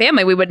as a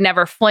family. We would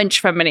never flinch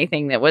from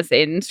anything that was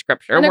in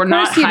scripture. And we're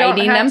not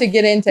hiding them. To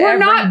get into we're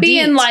not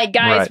being like,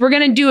 guys, we're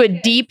going to do a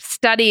deep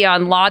study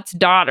on Lot's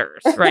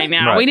daughters right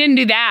now. We didn't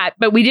do that,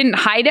 but we didn't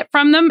hide it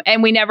from them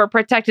and we never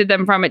protected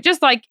them from it.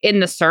 Just like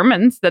in the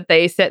sermons that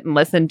they sit and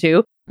listen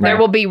to, there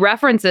will be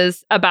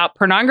references about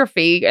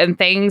pornography and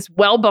things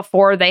well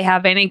before they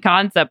have any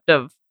concept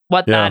of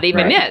what that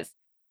even is.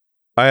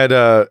 I had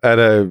I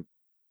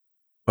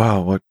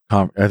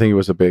think it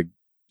was a big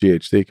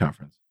GHC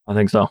conference. I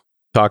think so.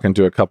 Talking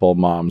to a couple of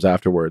moms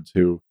afterwards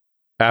who,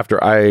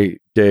 after I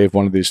gave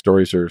one of these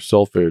stories or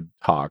soul food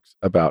talks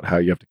about how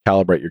you have to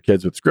calibrate your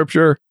kids with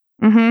scripture,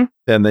 and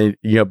they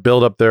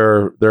build up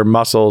their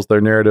muscles,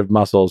 their narrative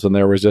muscles, and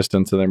their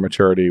resistance and their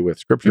maturity with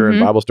scripture and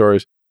Bible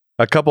stories.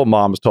 A couple of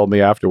moms told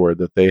me afterward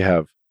that they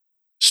have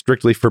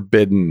strictly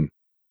forbidden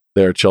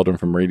their children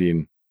from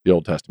reading the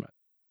Old Testament.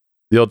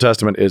 The Old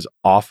Testament is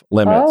off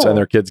limits, and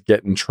their kids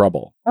get in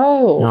trouble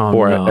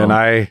for it.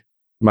 And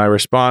my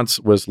response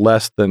was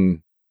less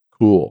than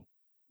cool.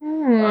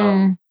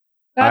 I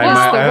think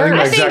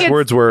my exact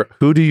words were,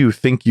 "Who do you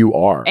think you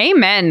are?"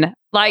 Amen.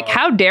 Like,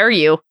 how dare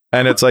you?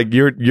 And it's like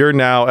you're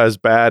now as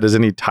bad as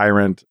any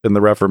tyrant in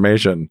the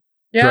Reformation,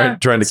 trying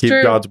to keep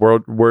God's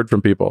word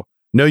from people.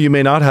 No, you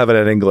may not have it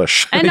in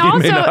English. And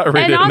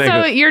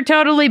also, you're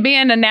totally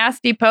being a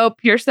nasty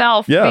pope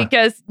yourself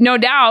because no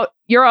doubt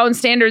your own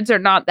standards are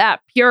not that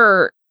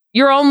pure.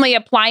 You're only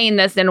applying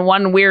this in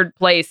one weird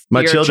place.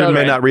 My children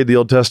may not read the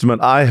Old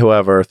Testament. I,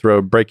 however,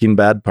 throw Breaking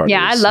Bad parties.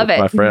 Yeah, I love it.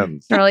 My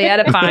friends. It's really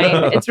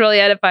edifying. It's really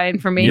edifying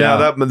for me.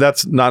 Yeah,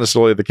 that's not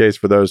necessarily the case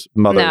for those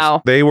mothers.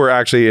 No. They were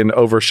actually in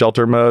over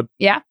shelter mode.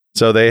 Yeah.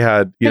 So they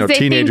had,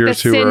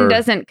 teenagers who were... sin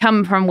doesn't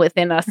come from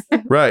within us.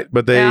 Right.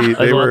 But they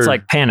were... It's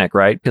like panic,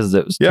 right? Because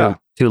it was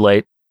too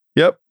late.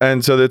 Yep.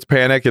 And so it's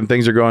panic and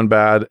things are going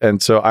bad.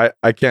 And so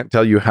I can't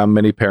tell you how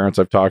many parents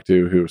I've talked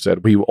to who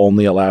said, we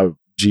only allow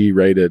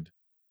G-rated,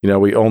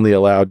 we only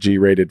allow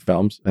G-rated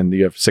films. And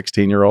you have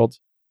 16-year-olds.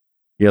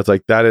 It's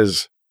like, that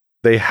is...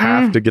 They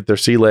have to get their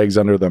sea legs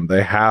under them.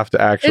 They have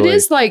to actually... It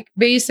is like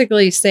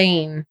basically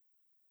saying...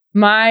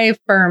 My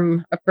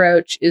firm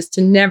approach is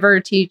to never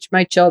teach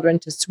my children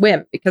to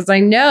swim because I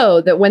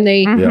know that when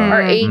they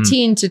are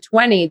 18 to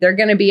 20, they're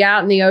going to be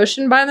out in the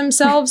ocean by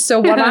themselves. So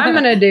what I'm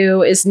going to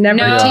do is never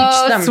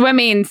teach them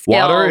swimming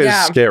skills. Water is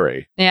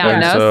scary. Yeah.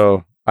 And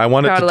so I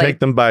wanted to take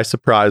them by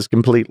surprise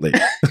completely.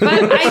 But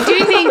I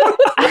do think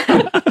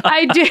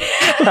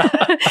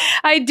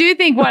I do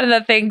think one of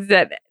the things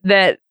that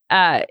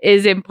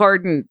is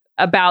important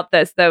about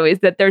this, though, is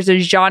that there's a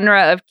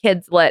genre of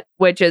kids lit,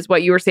 which is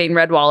what you were saying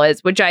Redwall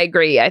is, which I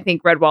agree. I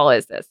think Redwall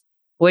is this,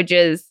 which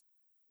is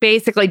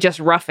basically just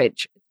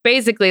roughage.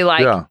 Basically,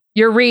 like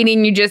you're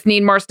reading, you just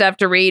need more stuff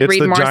to read. It's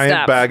read more stuff. It's the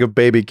giant bag of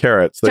baby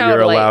carrots that you're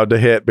allowed to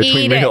hit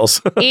between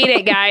meals. Eat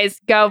it, guys.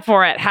 Go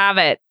for it. Have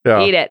it.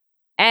 Yeah. Eat it.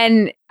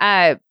 And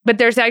but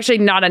there's actually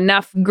not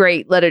enough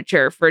great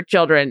literature for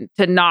children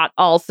to not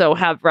also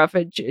have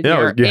roughage in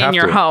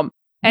your home.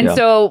 And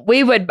so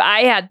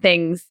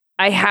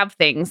I have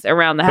things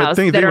around the house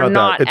that are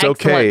not It's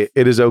okay.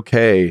 It is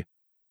okay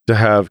to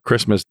have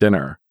Christmas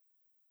dinner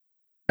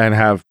and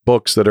have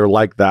books that are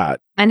like that.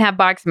 And have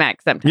Box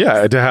Mac sometimes.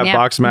 Yeah, to have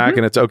Box Mac,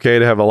 and it's okay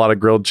to have a lot of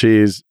grilled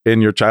cheese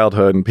in your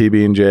childhood and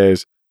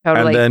PB&Js.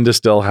 Totally. And then to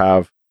still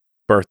have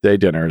birthday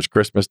dinners,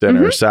 Christmas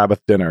dinners,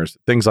 Sabbath dinners,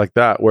 things like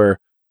that where,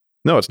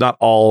 no, it's not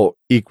all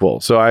equal.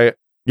 So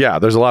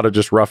there's a lot of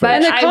just roughage.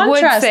 And the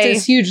contrast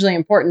is hugely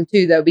important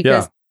too, though,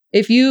 because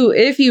if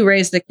you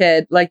raised a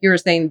kid, like you were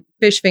saying,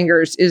 fish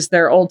fingers is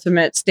their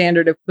ultimate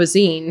standard of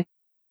cuisine,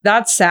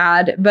 that's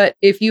sad. But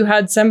if you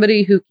had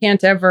somebody who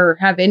can't ever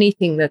have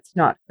anything that's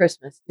not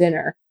Christmas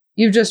dinner,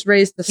 you've just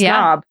raised the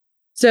snob.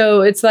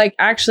 So it's like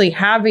actually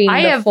having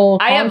full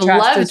contrast. I have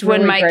loved really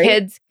when my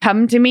kids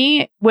come to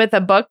me with a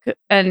book,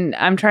 and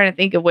I'm trying to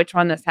think of which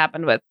one this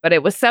happened with, but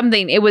it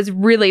was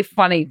really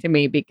funny to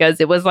me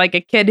because it was like a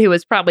kid who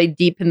was probably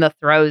deep in the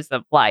throes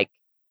of like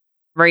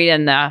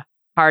reading the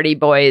Hardy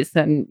Boys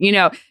and,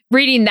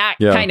 reading that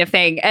kind of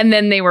thing. And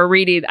then they were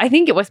reading, I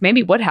think it was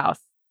maybe Woodhouse,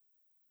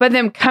 but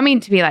them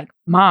coming to me like,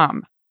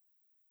 Mom,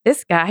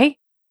 this guy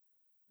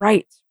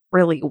writes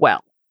really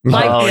well.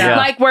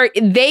 Like where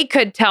they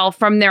could tell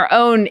from their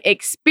own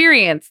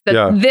experience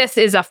that this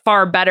is a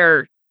far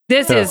better,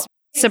 is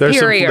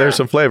superior. There's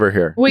some flavor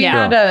here. We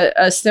had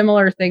a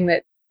similar thing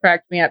that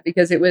cracked me up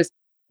because it was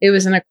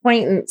an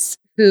acquaintance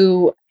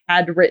who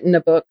had written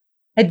a book,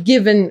 had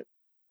given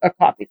a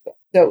copy to us.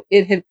 So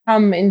it had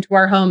come into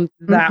our home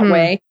that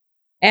way.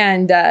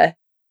 And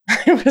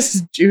it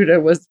was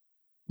Judah was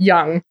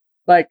young.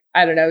 Like,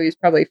 I don't know, he was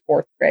probably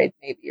 4th grade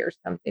maybe or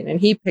something. And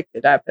he picked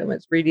it up and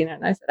was reading it.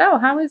 And I said, oh,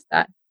 how is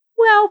that?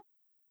 Well,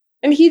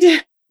 and he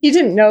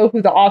didn't know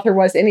who the author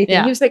was, anything.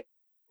 Yeah. He was like,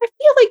 I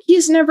feel like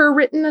he's never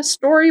written a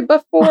story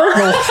before.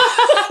 I've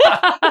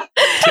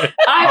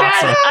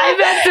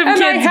had some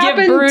kids give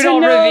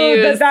brutal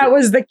reviews. That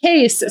was the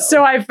case.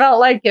 So I felt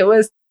like it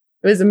was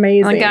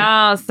amazing.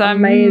 Like,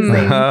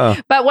 amazing.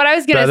 But what I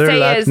was going to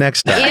say is,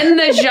 in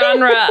the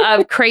genre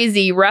of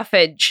crazy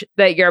roughage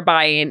that you're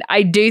buying,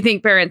 I do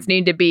think parents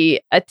need to be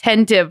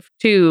attentive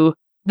to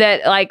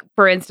that. Like,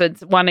 for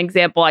instance, one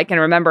example I can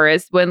remember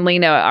is when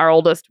Lena, our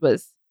oldest,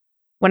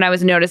 when I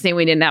was noticing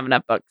we didn't have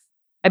enough books,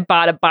 I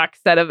bought a box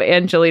set of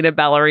Angelina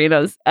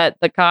Ballerinas at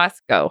the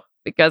Costco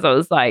because I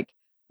was like,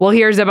 well,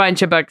 here's a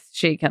bunch of books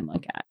she can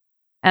look at.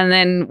 And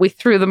then we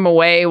threw them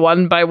away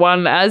one by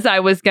one as I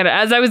was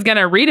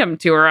gonna read them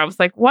to her. I was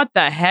like, what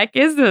the heck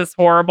is this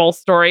horrible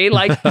story?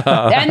 Like,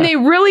 and they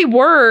really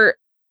were.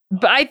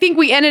 But I think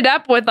we ended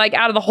up with, like,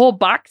 out of the whole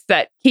box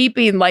set,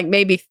 keeping like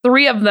maybe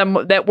 3 of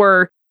them that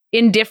were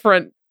in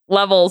different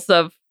levels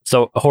of.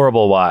 So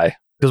horrible. Why?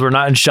 Because we're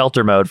not in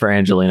shelter mode for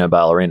Angelina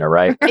Ballerina,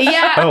 right?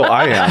 Yeah. Oh,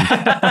 I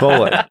am.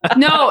 Fully.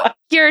 No,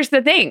 here's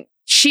the thing.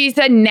 She's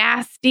a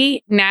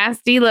nasty,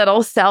 nasty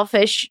little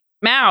selfish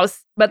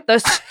mouse, but the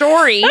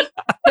story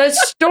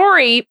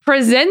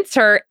presents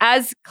her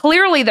as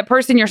clearly the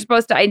person you're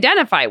supposed to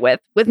identify with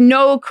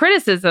no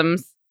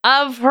criticisms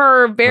of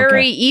her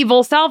very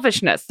evil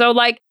selfishness. So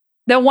like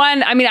the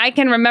one, I mean, I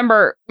can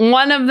remember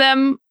one of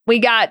them we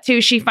got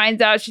to, she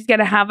finds out she's going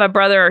to have a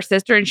brother or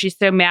sister, and she's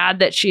so mad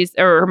that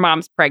her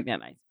mom's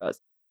pregnant, I suppose.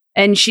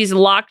 And she's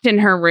locked in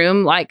her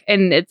room, like,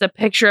 and it's a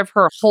picture of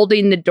her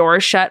holding the door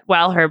shut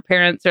while her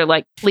parents are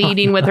like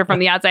pleading with her from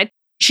the outside.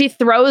 She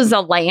throws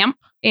a lamp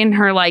in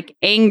her like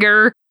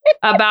anger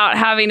about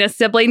having a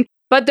sibling,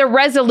 but the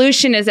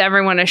resolution is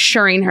everyone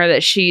assuring her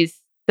that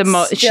she's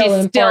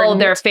still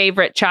their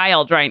favorite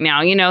child right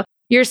now.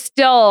 You're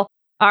still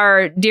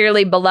our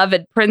dearly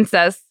beloved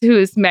princess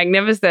who's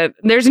magnificent.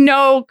 There's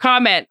no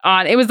comment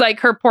on it. Was like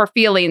her poor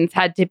feelings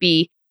had to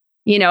be,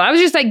 I was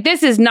just like,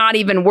 this is not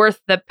even worth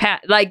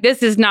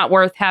this is not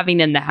worth having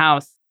in the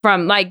house.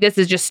 From like, this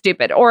is just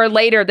stupid. Or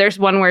later there's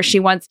one where she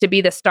wants to be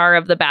the star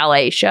of the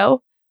ballet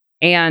show,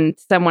 and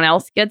someone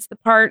else gets the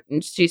part,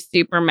 and she's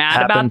super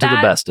mad about that. To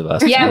the best of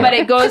us. Yeah, but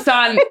it goes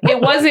on.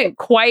 It wasn't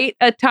quite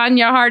a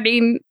Tanya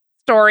Harding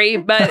story,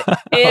 but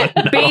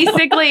it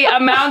basically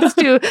amounts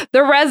to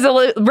the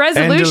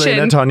resolution.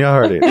 Angelina Tanya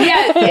Harding.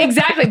 Yeah,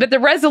 exactly. But the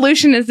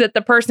resolution is that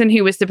the person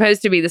who was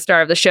supposed to be the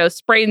star of the show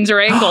sprains her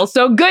ankle.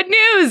 So good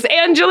news,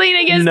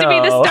 Angelina gets to be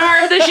the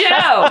star of the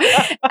show.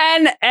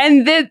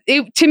 And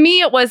to me,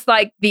 it was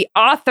like the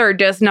author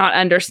does not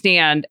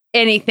understand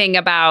anything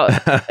about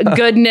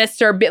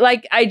goodness or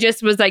like, I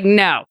just was like,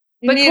 no.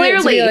 But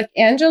clearly, like,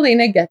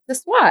 Angelina gets the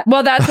SWAT.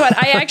 Well, that's what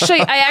I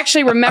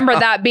actually remember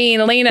that being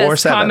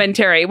Lena's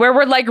commentary, where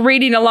we're like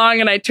reading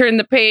along, and I turn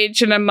the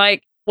page, and I'm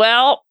like,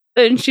 well,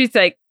 and she's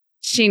like,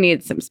 she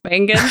needs some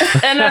spanking,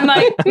 and I'm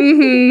like,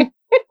 mm-hmm.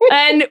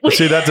 And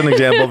see, that's an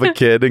example of a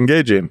kid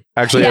engaging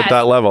actually at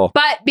that level.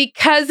 But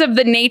because of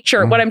the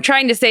nature, what I'm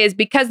trying to say is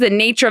because the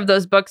nature of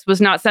those books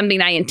was not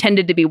something I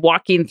intended to be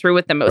walking through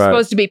with them. It was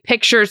supposed to be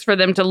pictures for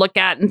them to look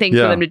at and things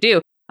for them to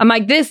do. I'm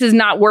like, this is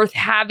not worth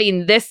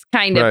having this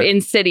kind of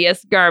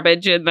insidious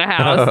garbage in the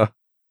house.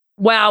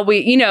 Wow,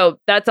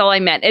 that's all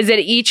I meant. Is at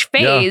each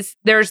phase,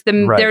 there's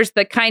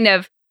the kind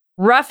of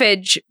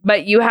roughage,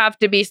 but you have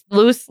to be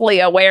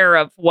loosely aware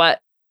of what.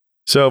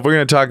 So if we're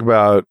going to talk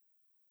about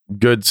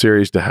good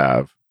series to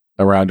have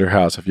around your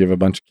house, if you have a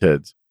bunch of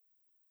kids,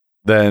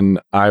 then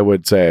I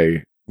would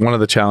say one of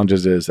the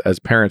challenges is, as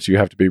parents, you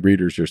have to be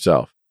readers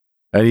yourself.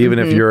 And even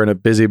if you're in a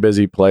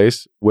busy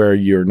place where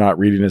you're not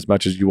reading as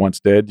much as you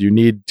once did, you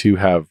need to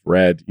have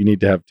read, you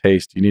need to have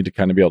taste, you need to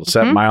kind of be able to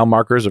set mile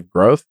markers of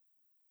growth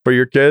for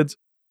your kids.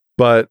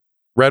 But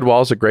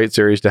Redwall is a great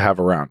series to have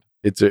around.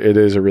 It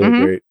is a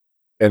really great,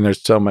 and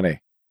there's so many.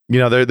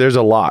 There's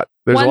a lot.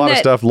 There's a lot of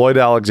stuff. Lloyd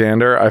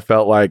Alexander, I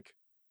felt like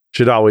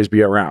should always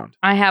be around.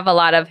 I have a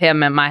lot of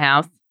him in my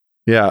house.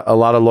 Yeah, a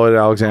lot of Lloyd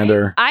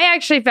Alexander. I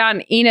actually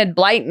found Enid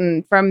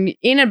Blyton.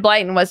 Enid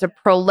Blyton was a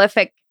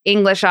prolific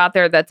English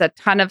author that's a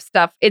ton of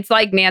stuff. It's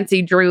like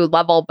Nancy Drew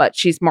level, but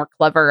she's more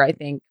clever, I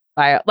think,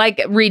 by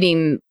like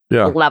reading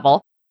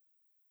level.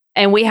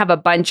 And we have a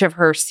bunch of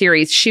her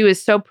series. She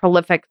was so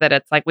prolific that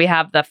it's like we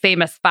have the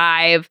Famous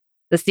Five,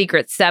 the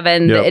Secret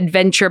Seven, the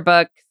adventure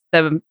books.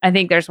 I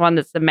think there's one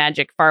that's the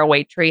Magic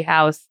Faraway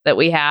Treehouse that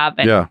we have.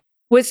 And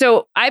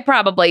so we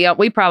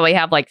probably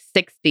have like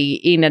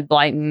 60 Enid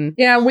Blyton.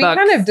 Yeah, we books.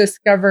 kind of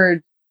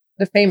discovered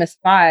the Famous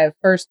Five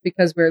first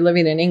because we were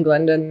living in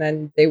England, and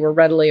then they were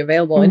readily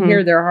available. And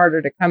here they're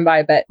harder to come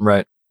by. But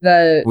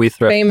we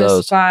Famous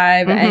those.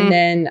 Five, and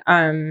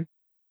then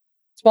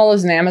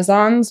Swallows and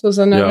Amazons was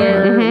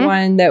another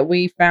one that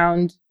we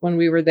found when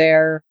we were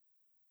there.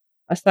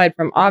 Aside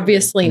from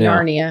obviously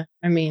Narnia,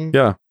 I mean,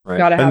 gotta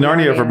have and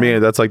Narnia for me,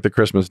 that's like the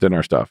Christmas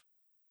dinner stuff.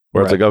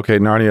 Where it's like, okay,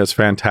 Narnia is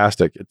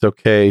fantastic. It's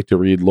okay to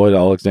read Lloyd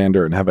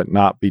Alexander and have it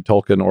not be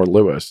Tolkien or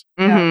Lewis.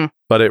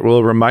 But it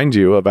will remind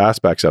you of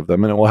aspects of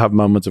them, and it will have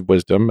moments of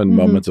wisdom and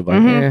moments of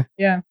like,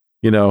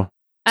 you know,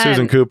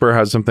 Susan Cooper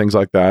has some things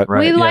like that.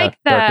 We like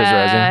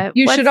the...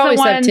 You should always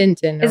have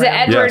Tintin. Is it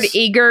Edward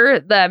Eager,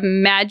 the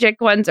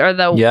magic ones, or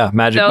the... Yeah,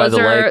 Magic by the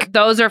Lake.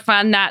 Those are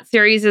fun. That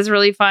series is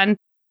really fun.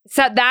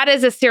 So that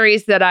is a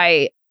series that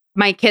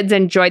my kids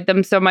enjoyed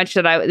them so much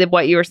that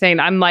what you were saying,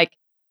 I'm like,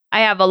 I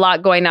have a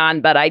lot going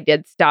on, but I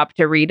did stop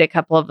to read a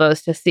couple of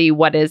those to see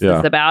what is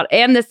this about.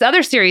 And this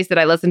other series that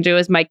I listened to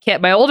is my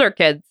older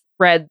kids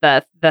read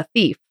the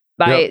Thief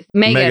by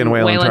Megan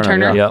Whalen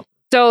Turner.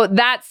 So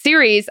that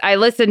series I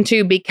listened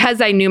to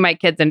because I knew my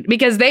kids and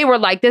because they were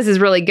like, this is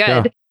really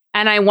good.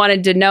 And I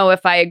wanted to know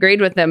if I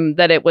agreed with them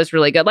that it was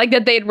really good, like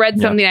that they'd read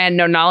something I had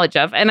no knowledge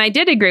of. And I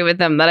did agree with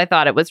them that I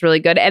thought it was really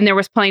good. And there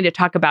was plenty to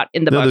talk about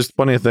in the book. There's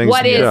plenty of things.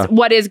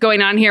 What is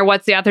going on here?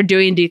 What's the author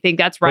doing? Do you think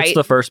that's right? What's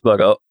the first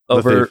book?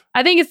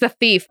 I think it's The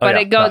Thief,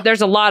 but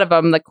there's a lot of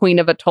them. The Queen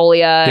of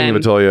Atolia. King of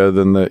Atolia,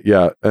 then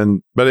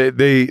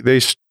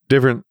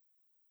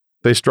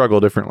they struggle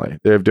differently.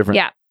 They have different.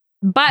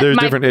 But there's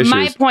different issues.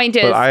 My point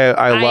is,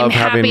 I love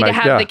having to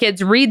have the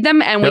kids read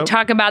them, and we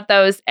talk about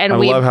those. And I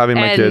love having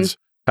my kids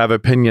have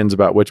opinions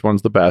about which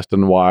one's the best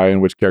and why,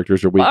 and which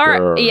characters are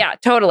weaker. Yeah,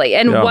 totally.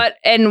 And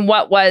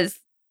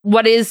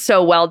what is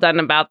so well done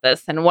about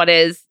this, and why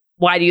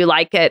do you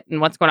like it, and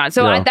what's going on?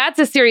 So that's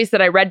a series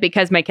that I read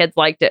because my kids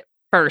liked it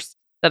first.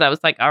 That I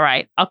was like, all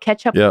right, I'll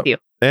catch up with you.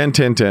 And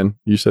Tintin.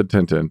 You said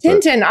Tintin.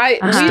 Tintin.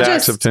 We stacks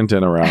just of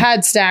Tintin around.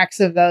 Had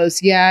stacks of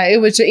those. Yeah, it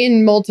was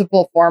in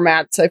multiple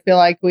formats. I feel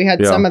like we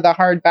had some of the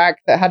hardback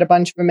that had a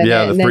bunch of them in it,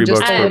 and then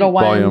just the little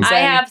ones. I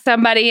have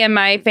somebody in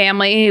my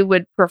family who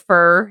would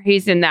prefer,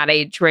 he's in that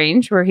age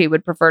range where he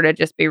would prefer to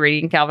just be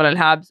reading Calvin and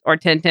Hobbes or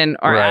Tintin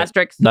or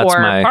Asterix or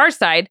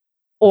Farside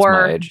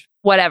or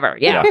whatever.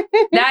 Yeah.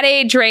 That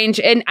age range.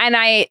 And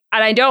I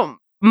don't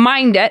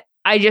mind it.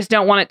 I just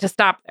don't want it to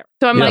stop there.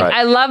 So I'm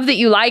I love that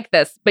you like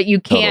this, but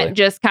you can't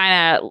just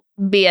kind of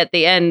be at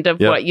the end of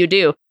what you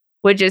do,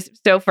 which is,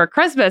 so for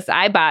Christmas,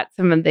 I bought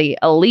some of the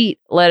elite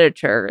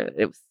literature.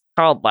 It was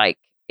called like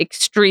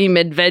Extreme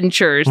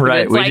Adventures.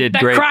 Right. It's like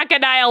the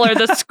crocodile or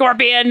the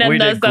scorpion. And we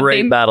did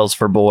great battles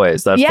for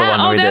boys. That's the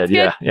one we did.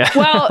 Good. Yeah.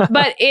 Well,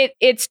 but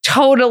it's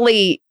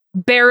totally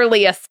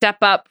barely a step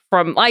up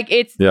from like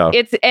it's,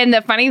 and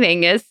the funny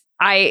thing is,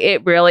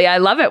 I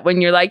love it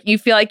when you're like, you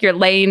feel like you're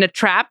laying a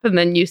trap and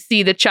then you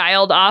see the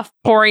child off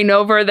pouring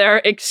over their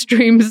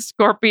extreme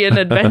scorpion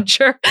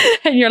adventure.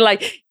 And you're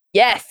like,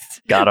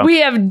 yes, we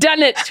have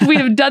done it. We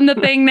have done the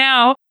thing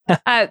now. But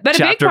a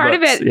big part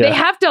of it, they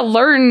have to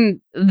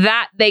learn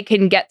that they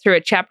can get through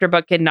a chapter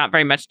book in not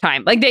very much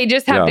time. Like they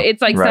just have to,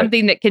 it's like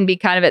something that can be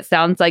kind of, it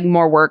sounds like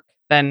more work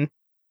than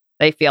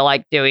they feel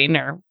like doing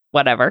or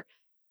whatever.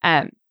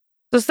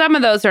 So some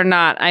of those are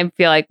not, I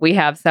feel like we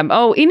have some.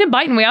 Oh, Enid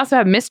Blyton, we also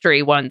have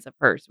mystery ones of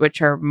hers,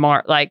 which are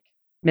more like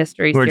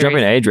mystery We're series.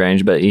 jumping age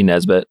range, but E.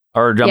 Nesbitt,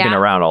 or jumping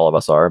around, all of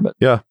us are. But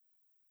I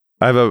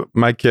have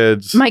my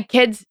kids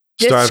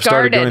just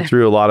started going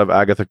through a lot of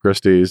Agatha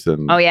Christie's.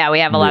 And we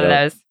have a lot of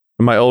those.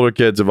 My older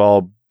kids have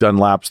all done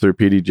laps through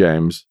P.D.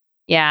 James.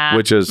 Yeah.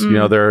 Which is,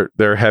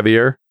 they're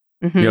heavier.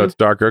 Mm-hmm. It's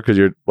darker because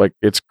you're like,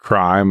 it's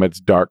crime, it's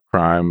dark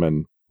crime.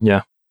 And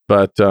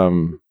but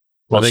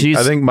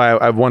I think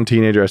I have one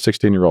teenager, a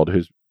 16-year-old,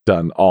 who's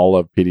done all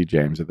of P.D.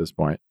 James at this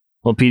point.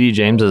 Well, P.D.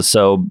 James is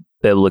so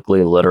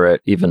biblically literate,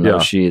 even though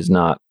she is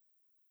not.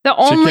 The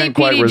only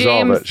P.D.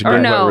 James,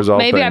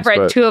 maybe I've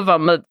read two of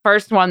them. The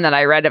first one that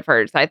I read of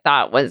hers, I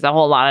thought was a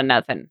whole lot of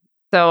nothing.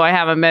 So I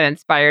haven't been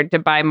inspired to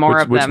buy more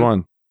of them. Which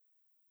one?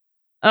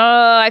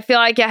 I feel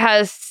like it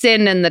has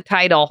sin in the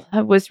title.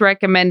 It was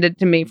recommended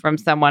to me from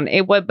someone.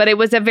 But it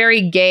was a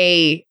very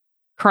gay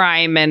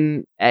crime,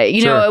 and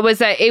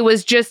it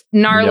was just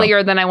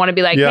gnarlier than I want to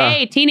be like,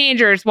 hey,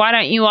 teenagers, why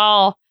don't you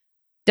all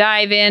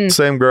dive in?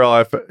 Same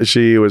girl,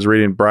 she was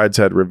reading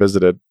Brideshead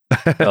Revisited,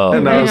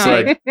 and I was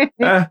like,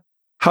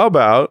 how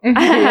about?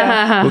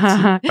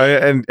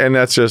 And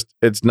that's just,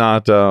 it's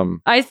not.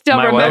 I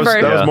still remember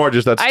that was more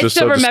just that's. I just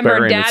still so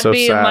remember Dad so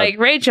being sad. like,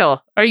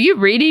 Rachel, are you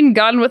reading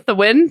Gone with the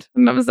Wind?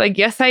 And I was like,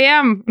 yes, I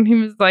am. And he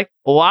was like,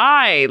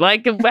 why?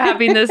 Like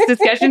having this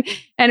discussion,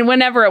 and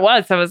whenever it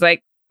was, I was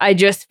like, I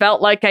just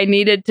felt like I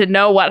needed to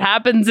know what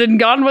happens in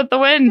Gone with the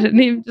Wind. And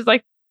he was just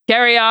like,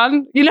 carry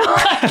on, And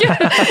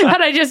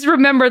I just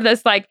remember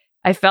this, like,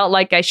 I felt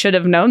like I should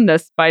have known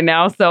this by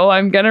now, so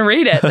I'm going to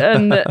read it.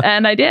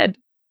 And I did.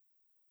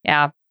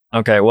 Yeah.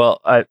 Okay.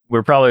 Well,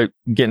 we're probably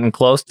getting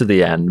close to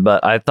the end,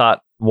 but I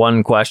thought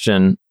one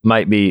question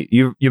might be,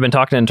 you've been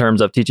talking in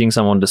terms of teaching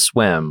someone to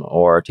swim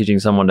or teaching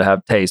someone to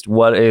have taste.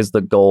 What is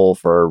the goal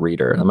for a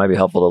reader? That might be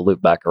helpful to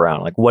loop back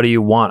around. Like, what do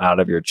you want out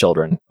of your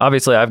children?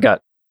 Obviously, I've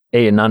got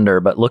 8 and under,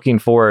 but looking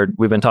forward,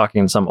 we've been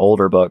talking some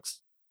older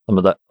books, some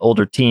of the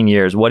older teen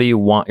years. What do you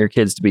want your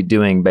kids to be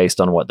doing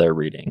based on what they're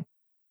reading?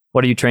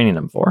 What are you training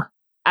them for?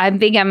 I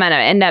think I'm going to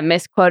end up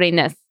misquoting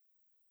this,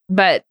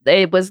 but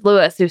it was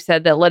Lewis who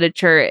said that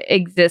literature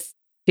exists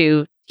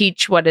to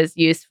teach what is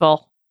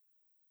useful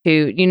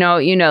to, you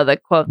know the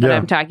quote that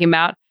I'm talking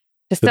about.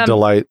 To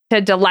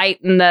delight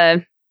in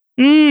the,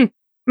 I'm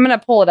going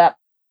to pull it up.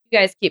 You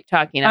guys keep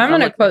talking. I'm going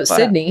to quote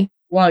Sydney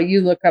while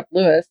you look up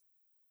Lewis.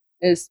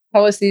 Is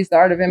poesy is the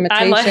art of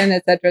imitation,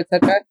 etc.,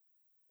 etc.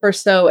 For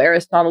so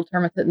Aristotle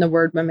termeth it in the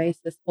word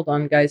mimesis. Hold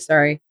on, guys.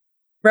 Sorry.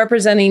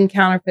 Representing,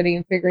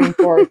 counterfeiting, figuring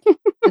forth,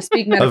 to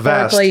speak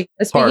metaphorically,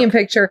 a speaking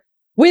picture,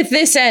 with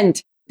this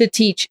end to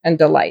teach and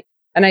delight.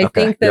 And I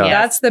think that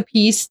that's the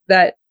piece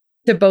that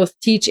to both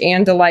teach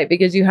and delight,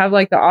 because you have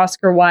like the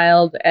Oscar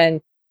Wilde and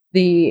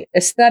the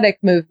aesthetic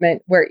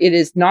movement where it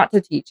is not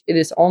to teach, it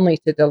is only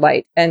to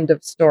delight. End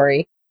of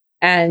story.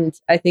 And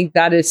I think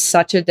that is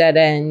such a dead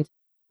end.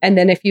 And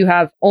then if you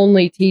have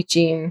only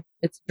teaching,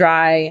 it's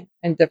dry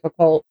and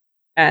difficult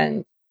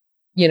and,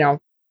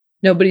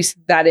 nobody's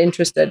that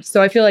interested.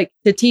 So I feel like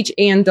to teach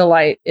and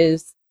delight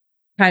is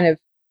kind of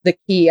the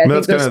key. I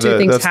think those two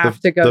things have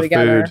to go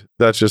together. Food,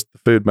 that's just the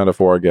food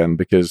metaphor again,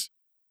 because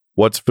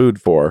what's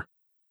food for?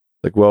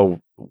 Like, well,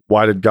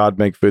 why did God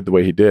make food the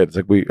way he did? It's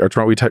like we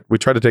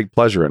try to take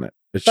pleasure in it.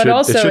 It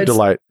should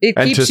delight. It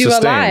keeps you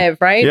alive,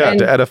 right? Yeah,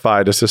 to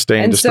edify, to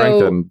sustain, to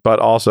strengthen. But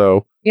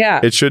also,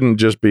 it shouldn't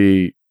just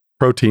be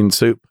protein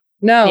soup.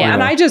 No,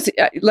 and I just,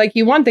 like,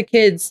 you want the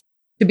kids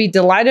to be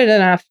delighted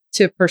enough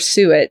to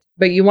pursue it,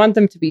 but you want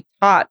them to be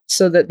taught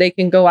so that they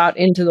can go out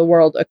into the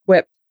world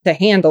equipped to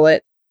handle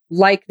it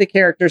like the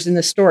characters in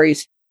the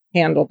stories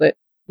handled it,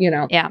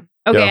 Yeah.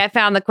 Okay, I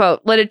found the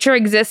quote. Literature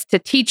exists to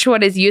teach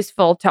what is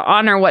useful, to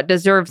honor what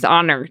deserves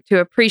honor, to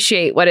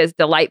appreciate what is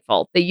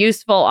delightful. The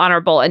useful,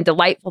 honorable, and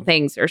delightful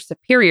things are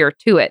superior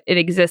to it. It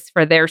exists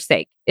for their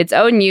sake. Its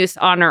own use,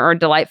 honor, or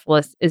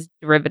delightfulness is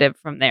derivative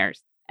from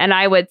theirs. And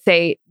I would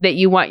say that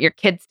you want your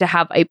kids to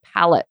have a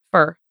palate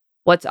for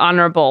what's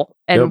honorable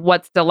and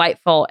what's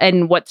delightful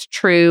and what's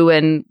true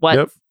and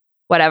what's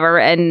whatever.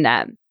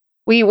 And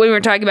we were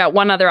talking about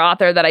one other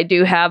author that I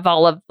do have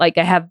I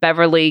have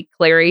Beverly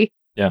Cleary.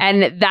 Yeah.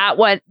 And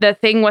the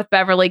thing with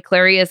Beverly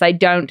Cleary is I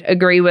don't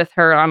agree with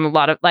her on a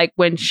lot of, like,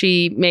 when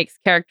she makes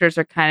characters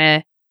are kind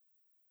of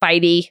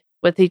fighty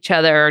with each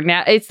other.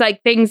 Now it's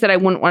like things that I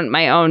wouldn't want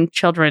my own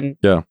children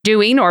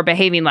doing or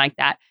behaving like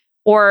that.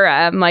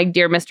 Or like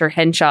Dear Mr.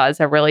 Henshaw is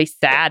a really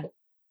sad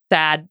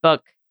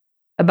book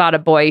about a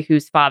boy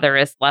whose father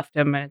has left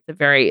him. And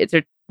it's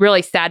a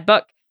really sad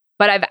book.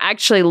 But I've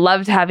actually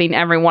loved having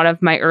every one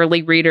of my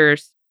early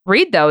readers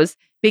read those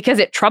because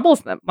it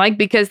troubles them. Like,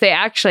 because they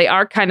actually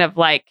are kind of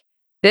like,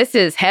 this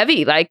is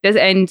heavy like this.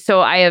 And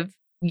so I have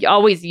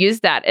always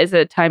used that as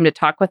a time to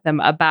talk with them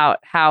about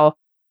how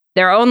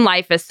their own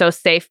life is so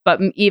safe. But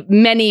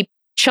many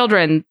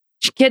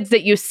kids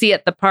that you see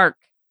at the park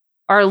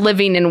are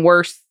living in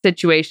worse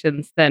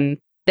situations than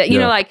that,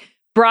 like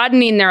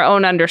broadening their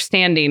own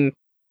understanding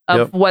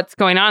of what's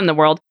going on in the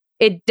world.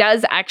 It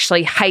does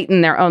actually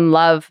heighten their own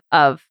love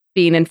of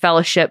being in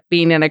fellowship,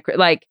 being in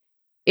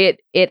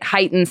it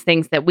heightens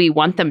things that we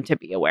want them to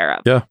be aware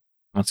of. Yeah,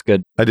 that's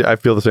good. I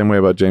feel the same way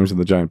about James and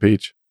the Giant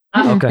Peach.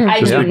 Okay.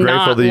 Just be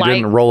grateful that you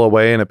didn't roll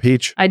away in a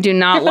peach. I do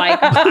not like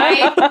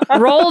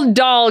Roald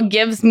Dahl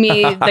gives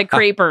me the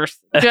creepers.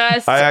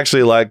 I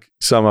actually like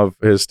some of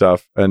his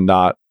stuff and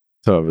not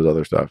some of his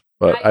other stuff.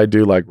 But I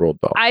do like Roald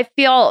Dahl. I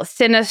feel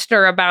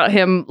sinister about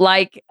him,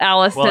 like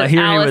Alice in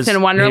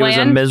Wonderland. He was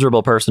a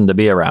miserable person to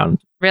be around.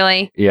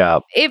 Really? Yeah.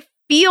 It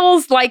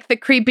feels like the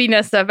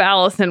creepiness of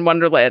Alice in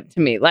Wonderland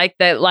to me. Like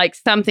that, like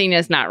something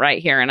is not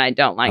right here, and I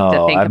don't like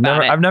to think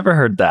about it. I've never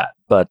heard that,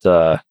 but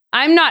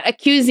I'm not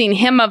accusing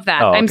him of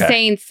that. I'm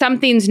saying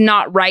something's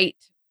not right.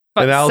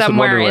 But and Alice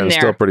somewhere in Wonderland in there,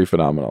 is still pretty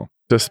phenomenal.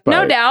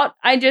 No doubt.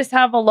 I just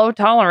have a low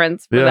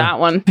tolerance for that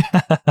one.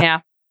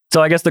 Yeah.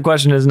 So I guess the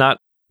question is not,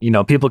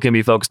 people can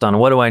be focused on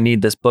what do I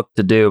need this book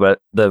to do, but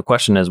the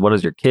question is, what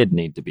does your kid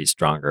need to be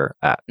stronger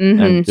at?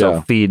 Mm-hmm. And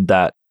so feed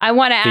that. I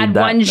want to add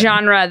one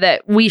genre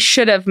that we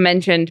should have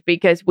mentioned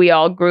because we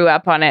all grew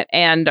up on it,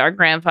 and our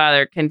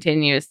grandfather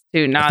continues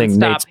to nonstop I think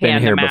Nate's been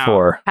hand here them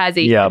before. Out. Has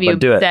he? Yeah, have you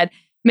said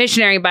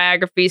missionary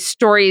biographies,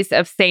 stories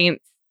of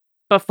saints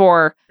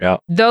before? Yeah,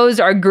 those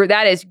are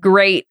that is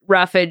great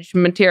roughage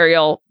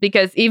material,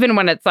 because even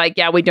when it's like,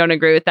 we don't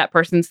agree with that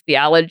person's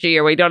theology,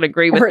 or we don't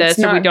agree with this,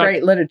 or we don't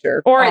great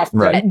literature, or it's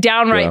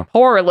downright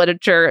poor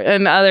literature.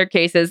 In other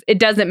cases, it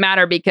doesn't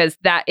matter, because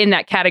that in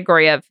that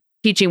category of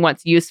teaching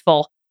what's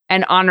useful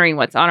and honoring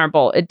what's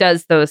honorable. It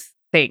does those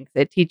things.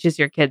 It teaches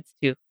your kids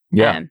to.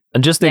 And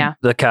just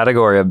the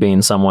category of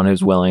being someone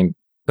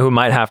who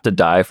might have to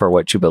die for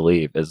what you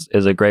believe is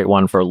a great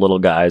one for little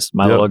guys,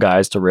 little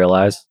guys, to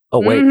realize,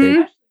 oh,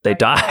 wait, they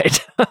died.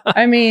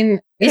 I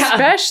mean,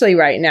 especially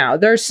right now,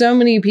 there's so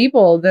many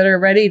people that are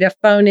ready to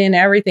phone in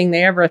everything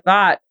they ever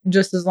thought,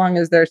 just as long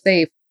as they're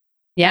safe.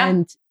 Yeah.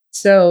 And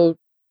so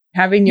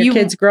having your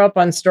kids grow up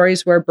on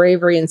stories where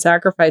bravery and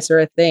sacrifice are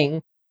a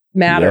thing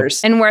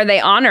matters. And where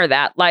they honor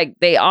that, like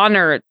they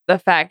honor the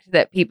fact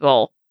that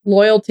people...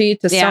 Loyalty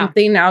to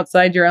something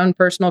outside your own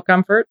personal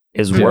comfort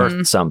is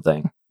worth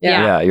something.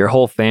 Yeah. Your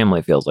whole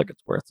family feels like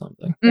it's worth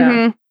something.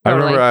 Mm-hmm. I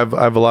remember I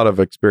have a lot of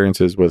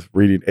experiences with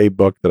reading a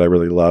book that I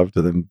really loved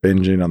and then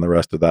binging on the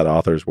rest of that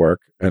author's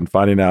work and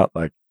finding out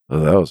like,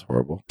 oh, that was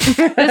horrible.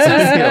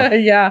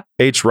 Yeah.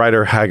 H.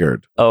 Rider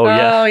Haggard. Oh,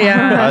 yeah. Oh,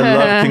 yeah. I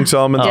love King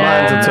Solomon's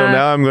Mines. And so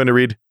now I'm going to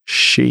read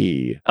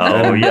She.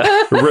 Oh,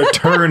 yeah.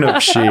 Return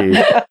of She.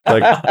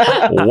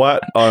 Like,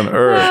 what on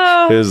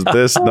earth is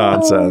this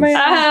nonsense?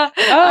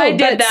 I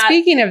did that.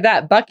 Speaking of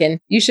that,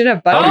 Buchan. You should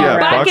have Buchan.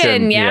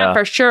 Buchan. Yeah,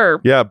 for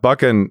sure. Yeah,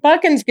 Buchan.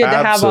 Buchan's good to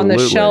have on the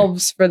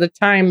shelves for the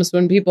times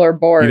when people are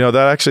bored. You know,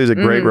 that actually is a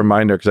great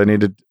reminder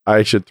because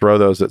I should throw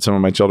those at some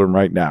of my children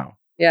right now.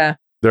 Yeah.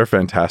 They're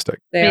fantastic.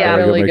 They are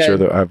really make good. sure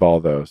that I have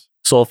all those.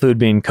 Soul food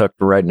being cooked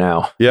right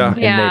now. Yeah.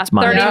 Yeah.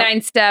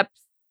 39 Steps.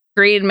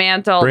 Green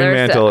Mantle. Green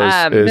Mantle is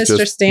Mr.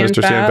 just Stand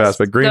Mr. Stand Fast.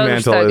 But Green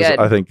Mantle is,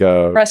 I think...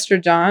 Prester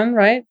John,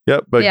 right?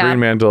 Yep. But Green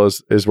Mantle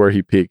is where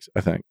he peaks,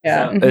 I think.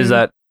 Yeah. Is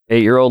that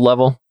 8-year-old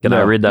level? Can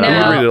I read that? No.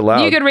 You could read it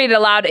aloud. You could read it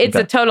aloud. It's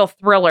a total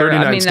thriller.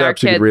 39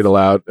 steps you could read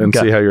aloud and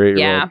see how your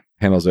 8-year-old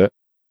handles it.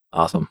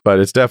 Awesome. But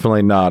it's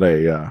definitely not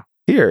a...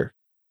 here.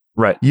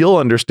 Right. You'll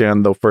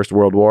understand the First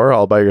World War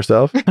all by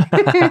yourself.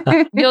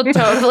 You'll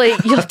totally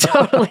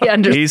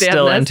understand. He's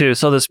still into.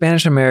 So the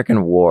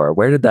Spanish-American War,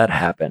 where did that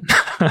happen?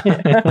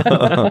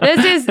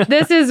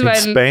 This is when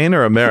Spain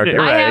or America?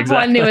 I have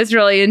one who was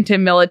really into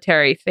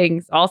military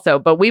things also,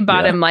 but we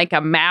bought him like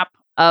a map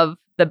of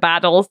the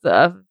battles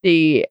of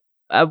the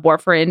War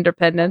for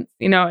Independence,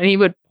 and he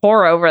would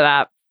pore over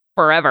that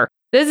forever.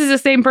 This is the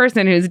same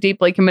person who's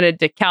deeply committed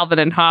to Calvin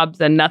and Hobbes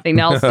and nothing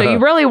else. So you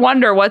really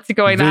wonder what's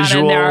going on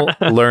in there.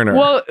 Learner.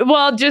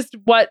 Well, just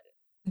what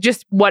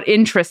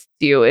interests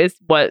you is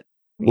what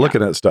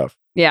looking at stuff.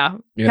 Yeah.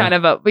 Kind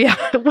of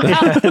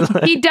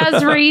Well, he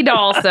does read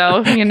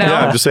also,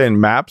 Yeah, I'm just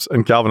saying maps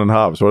and Calvin and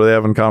Hobbes. What do they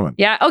have in common?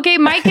 Yeah. Okay.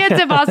 My kids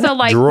have also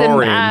liked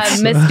the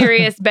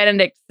Mysterious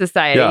Benedict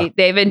Society. Yeah.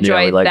 They've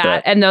enjoyed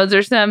that. And those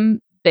are some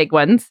big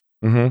ones.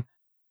 Mm-hmm.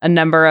 A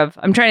number of,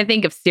 I'm trying to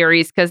think of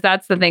series because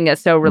that's the thing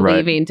that's so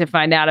relieving to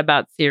find out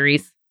about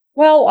series.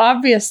 Well,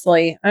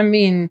 obviously, I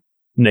mean,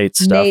 Nate's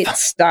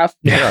stuff.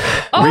 Yeah.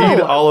 Read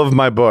all of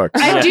my books.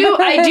 I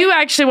do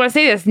actually want to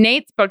say this.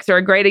 Nate's books are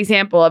a great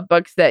example of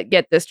books that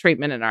get this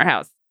treatment in our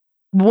house.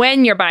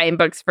 When you're buying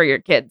books for your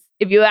kids,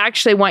 if you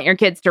actually want your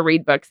kids to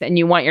read books and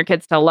you want your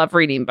kids to love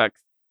reading books,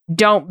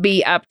 don't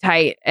be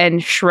uptight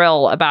and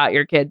shrill about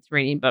your kids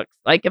reading books.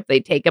 Like if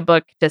they take a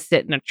book to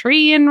sit in a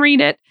tree and read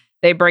it,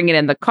 they bring it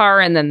in the car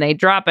and then they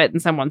drop it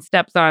and someone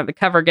steps on it. The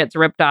cover gets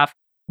ripped off.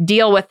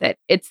 Deal with it.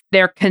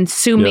 They're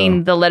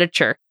consuming the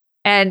literature.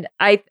 And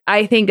I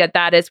think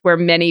that is where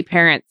many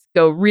parents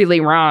go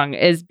really wrong,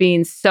 is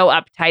being so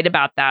uptight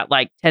about that,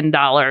 like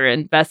 $10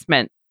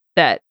 investment,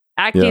 that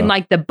acting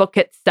like the book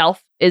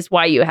itself is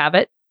why you have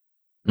it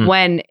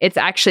when it's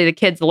actually the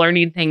kids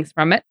learning things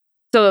from it.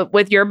 So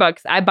with your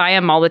books, I buy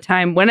them all the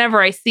time.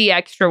 Whenever I see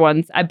extra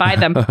ones, I buy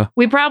them.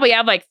 We probably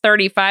have like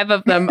 35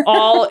 of them,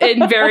 all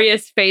in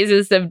various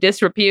phases of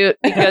disrepute,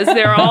 because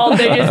they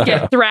just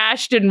get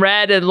thrashed and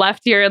read and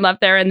left here and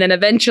left there. And then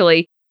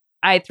eventually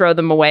I throw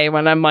them away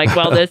when I'm like,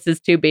 well, this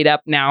is too beat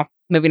up now.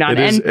 Moving on.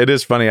 It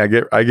is funny. I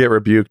get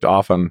rebuked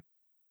often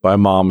by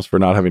moms for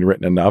not having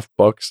written enough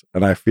books.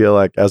 And I feel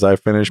like as I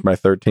finish my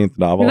 13th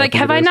novel, like,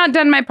 have I not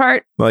done my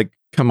part? Like,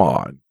 come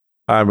on.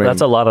 I mean,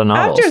 that's a lot of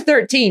novels. After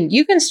 13,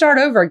 you can start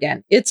over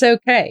again. It's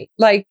okay.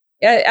 Like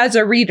as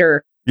a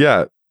reader.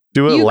 Yeah.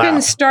 Do it loud. You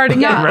can start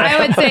again. Yeah, right. I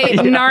would say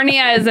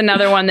Narnia is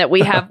another one that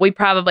we have. We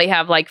probably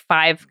have like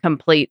 5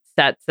 complete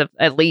sets of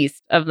at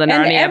least of the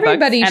Narnia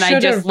everybody books. And I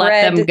should just have let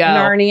read them go.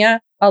 Narnia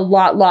a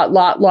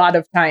lot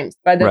of times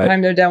by the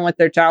time they're done with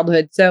their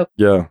childhood. So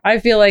I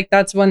feel like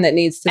that's one that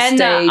needs to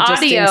stay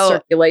just in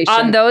circulation.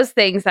 On those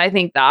things, I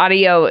think the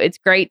audio, it's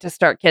great to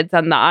start kids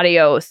on the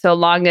audio, so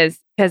long as,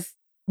 because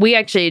we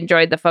actually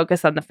enjoyed the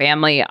Focus on the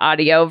Family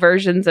audio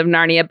versions of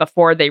Narnia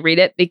before they read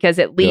it, because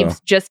it leaves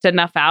just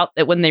enough out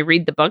that when they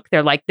read the book,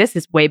 they're like, this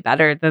is way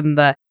better than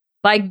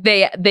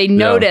they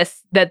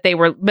notice that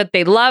but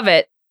they love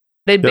it.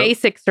 The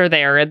basics are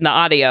there in the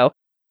audio,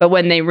 but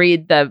when they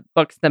read the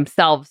books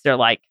themselves, they're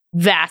like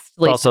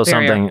vastly it's also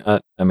superior. Something,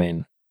 I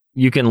mean,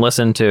 you can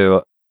listen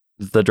to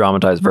the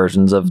dramatized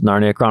versions of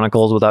Narnia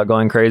Chronicles without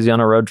going crazy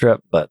on a road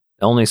trip, but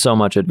only so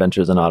much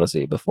Adventures in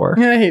Odyssey before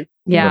I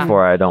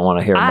don't want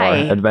to hear more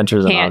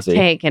Adventures in Odyssey.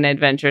 Can't take an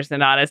Adventures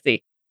in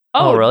Odyssey.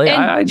 Oh really?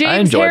 And I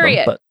James enjoyed Herriot.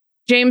 them, but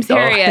James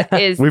Herriot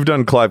is... We've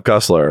done Clive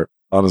Cussler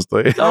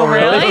honestly. Oh,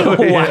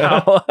 really?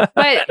 Wow.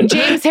 But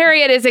James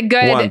Herriot is a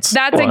good. Once.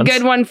 A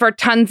good one for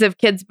tons of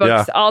kids'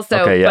 books, also.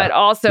 Okay, yeah. But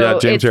also,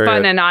 James it's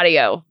fun Herriot. in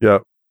audio.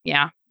 Yep.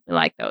 Yeah, we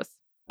like those.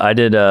 I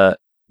did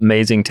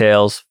Amazing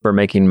Tales for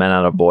Making Men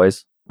Out of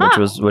Boys,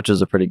 which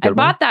is a pretty good I one.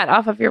 bought that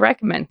off of your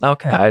recommend.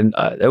 Okay,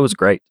 it was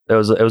great. It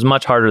was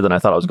much harder than I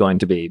thought it was going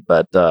to be,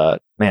 but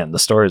man, the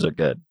stories are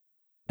good,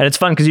 and it's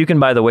fun because you can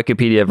buy the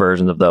Wikipedia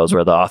versions of those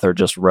where the author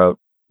just wrote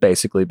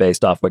basically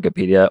based off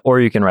Wikipedia, or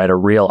you can write a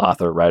real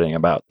author writing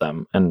about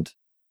them, and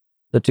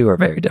the two are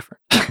very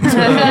different.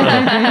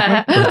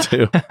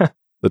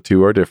 The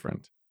two are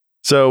different.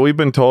 So we've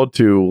been told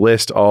to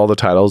list all the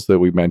titles that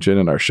we mentioned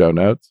in our show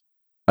notes.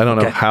 I don't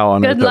know how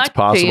on earth that's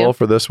possible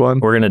for this one.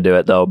 We're gonna do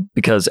it though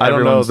because I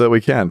don't know that we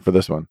can for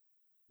this one.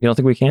 You don't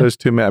think we can? There's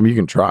too many. I mean, you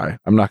can try.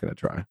 I'm not going to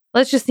try.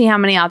 Let's just see how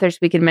many authors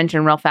we can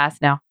mention real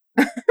fast now.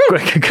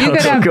 Quick, You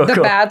could have the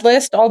bad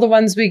list, all the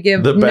ones we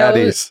give The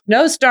baddies.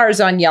 no stars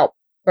on Yelp.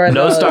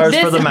 No stars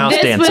for the mouse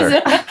dancer.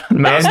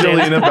 Mouse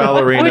Angelina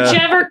Ballerina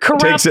Whichever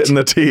corrupt takes it in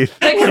the teeth.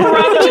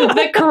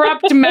 the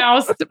corrupt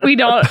mouse. We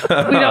don't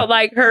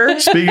like her.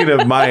 Speaking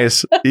of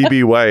mice,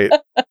 E.B. White.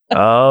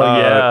 Oh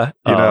yeah,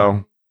 You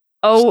know,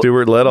 Oh,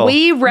 Stuart Little.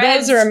 we read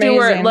Those are Stuart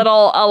amazing.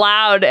 Little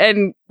aloud,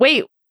 and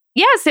wait,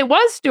 yes, it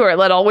was Stuart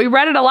Little. We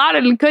read it aloud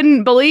and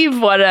couldn't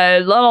believe what a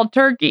little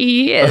turkey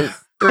he is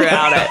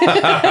throughout it.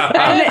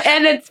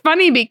 and it's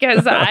funny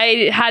because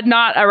I had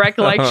not a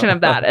recollection of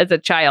that as a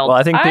child. Well,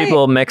 I think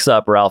people mix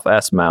up Ralph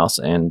S. Mouse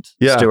and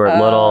Yeah. Stuart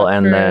Little,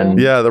 and true. then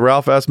Yeah, the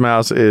Ralph S.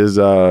 Mouse is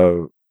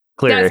Cleary.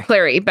 That's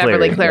Cleary,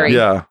 Beverly Cleary.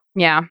 yeah.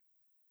 Yeah.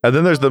 And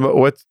then there's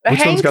which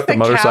Hank one's got the the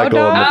motorcycle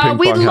cow and the dog? ping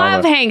we pong love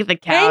helmet? Hank the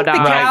Cow Hank the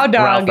Dog. cow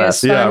dog Ralph is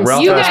S. Yeah, fun.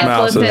 Ralph You S. guys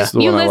Mouse listen. is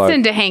the You one I like.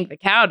 listen to Hank the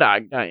Cow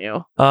Dog, don't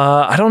you?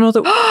 I don't know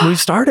that we've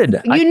started.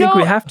 I think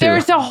we have to.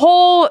 There's a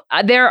whole.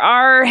 There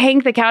are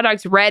Hank the Cow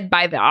Dogs read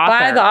by the author.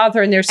 By the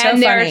author, and they're so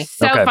and funny. they're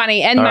so Okay.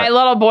 funny. And All my right.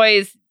 little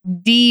boys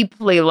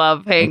deeply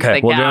love Hank Okay,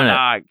 the we're Cow doing it.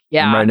 Dog. I'm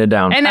Yeah. writing it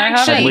down. And I haven't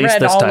actually, At least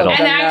read this all of title. them,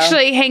 and though.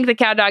 actually, Hank the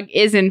Cow Dog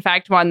is in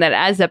fact one that,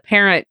 as a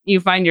parent, you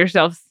find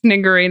yourself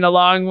sniggering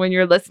along when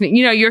you're listening.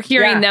 You know, you're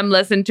hearing Yeah. them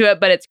listen to it,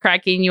 but it's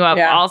cracking you up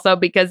Yeah. also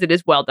because it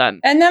is well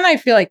done. And then I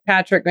feel like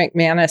Patrick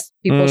McManus,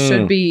 people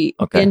should be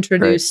Okay,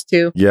 introduced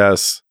to.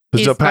 Yes. So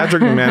He's-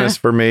 Patrick McManus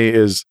for me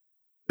is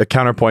a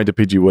counterpoint to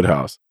P.G.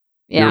 Woodhouse.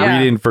 Yeah. You're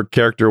reading for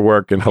character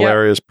work and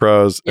hilarious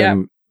prose, Yep.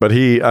 but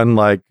he,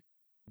 unlike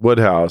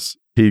Woodhouse,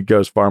 he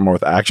goes far more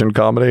with action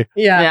comedy.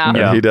 Yeah. Yeah. And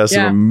Yeah. he does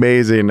some Yeah.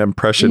 amazing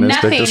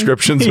impressionistic Nothing.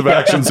 descriptions of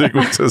action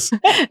sequences.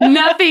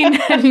 nothing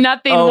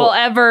Oh. will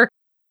ever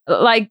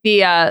like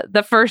the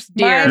first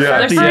deer. Yeah,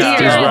 the the first deer. deer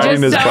He's is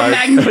riding his just so bike.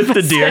 magnificent. With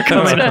the deer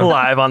coming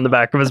alive on the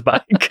back of his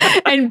bike.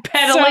 and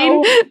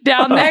pedaling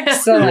down the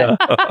Excellent.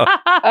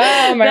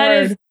 Oh, my That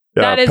word. is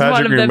that is Patrick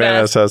one of the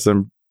McManus best. has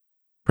some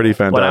pretty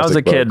fantastic When I was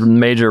a kid, books.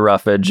 major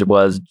roughage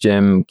was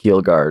Jim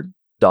Kielgard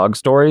dog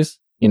stories.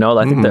 You know,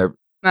 I think Mhm. they're.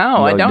 No,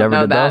 I you don't never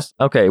know did that. those?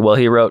 Okay, well,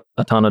 he wrote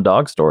a ton of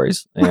dog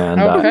stories, and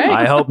Okay.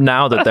 I hope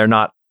now that they're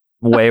not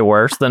way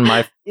worse than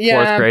my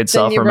Yeah, fourth grade then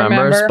self you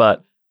remembers. remember.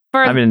 But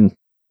For I mean,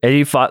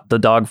 the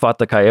dog fought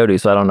the coyote,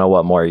 so I don't know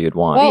what more you'd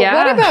want. Well, Yeah.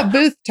 what about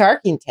Booth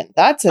Tarkington?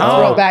 That's a Oh,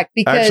 throwback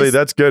because Actually,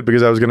 that's good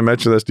because I was going to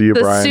mention this to you,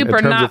 The Brian. In super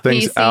terms not of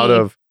things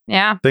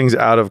PC.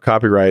 out of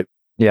copyright,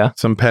 yeah.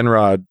 some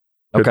Penrod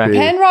could Okay. be.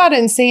 Penrod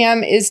and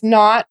Sam is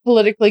not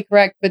politically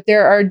correct, but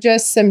there are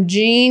just some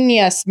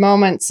genius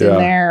moments in Yeah.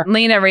 there.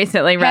 Lena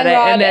recently read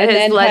Penrod it, and it and has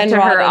then led to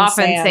Penrod her and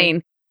often Sam.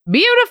 saying,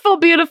 "Beautiful,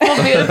 beautiful,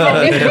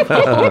 beautiful,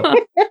 beautiful."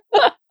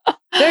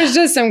 There's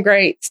just some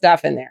great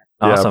stuff in there.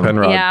 Awesome. Yeah,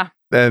 Penrod. Yeah,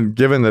 And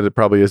given that it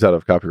probably is out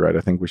of copyright,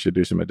 I think we should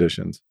do some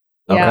additions.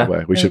 Yeah. That way.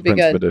 We that'd should be print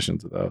some good.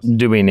 editions of those.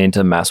 Do we need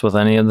to mess with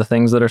any of the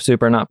things that are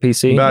super not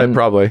PC? But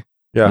probably.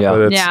 Yeah. Yeah.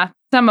 But it's, yeah.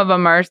 Some of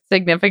them are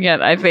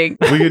significant, I think.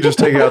 We could just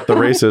take out the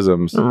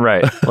racisms.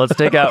 Right. Let's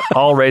take out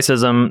all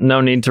racism.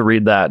 No need to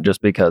read that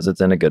just because it's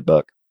in a good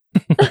book.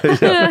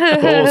 Yeah.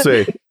 Well, we'll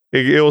see.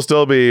 It will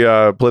still be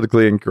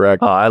politically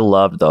incorrect, Oh, I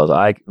loved those.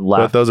 I but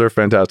laughed those are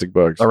fantastic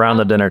books. around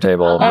the dinner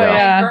table. Oh,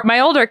 yeah. My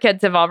older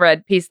kids have all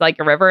read Peace Like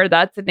a River.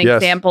 That's an Yes.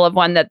 example of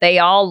one that they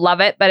all love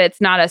it, but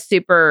it's not a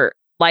super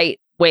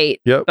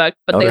lightweight Yep. book,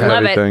 but Okay. they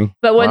love it. Everything.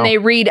 But when Wow. they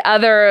read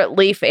other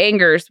Leaf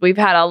Angers, we've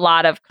had a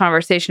lot of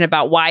conversation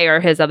about why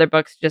are his other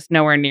books just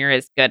nowhere near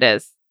as good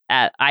as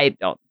I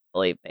don't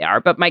believe they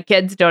are, but my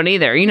kids don't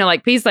either. You know,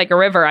 like Peace Like a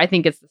River, I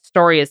think the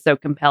story is so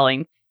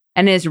compelling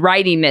and his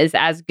writing is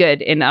as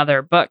good in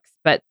other books,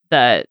 but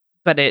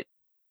it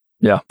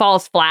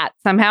falls flat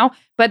somehow.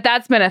 But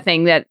that's been a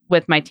thing that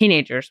with my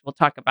teenagers, we'll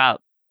talk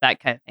about that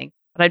kind of thing.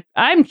 But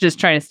I'm just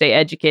trying to stay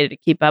educated to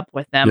keep up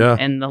with them Yeah.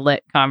 in the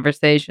lit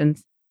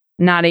conversations.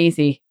 Not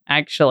easy,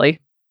 actually.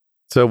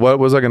 So what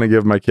was I going to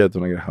give my kids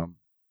when I get home?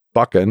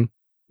 Bucking.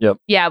 Yeah,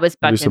 it was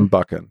Do some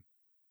Bucking. bucking.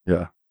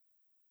 Yeah.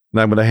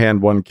 And I'm going to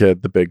hand one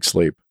kid The Big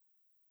Sleep.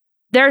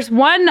 There's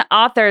one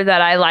author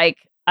that I like,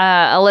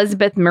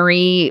 Elizabeth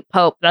Marie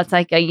Pope. That's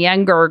like a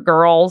younger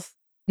girl's,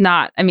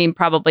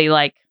 probably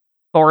like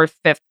 4th,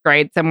 5th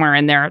grade, somewhere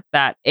in there,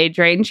 that age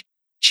range.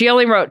 She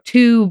only wrote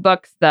 2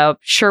 books, though,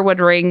 Sherwood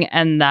Ring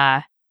and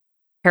the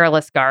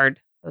Perilous Guard,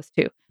 those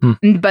two.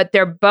 But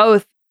they're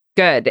both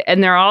good.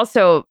 And they're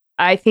also,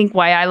 I think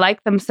why I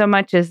like them so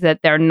much is that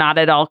they're not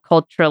at all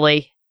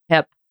culturally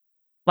hip.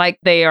 Like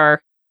they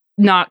are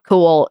not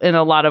cool in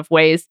a lot of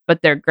ways,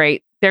 but they're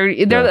great. They're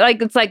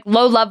like, it's like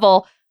low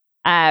level.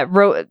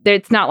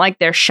 It's not like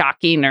they're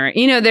shocking or,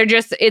 they're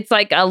just, it's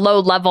like a low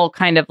level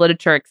kind of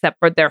literature, except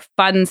for they're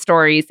fun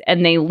stories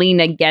and they lean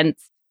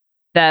against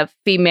the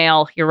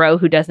female hero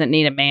who doesn't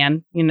need a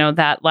man,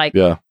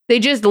 they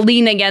just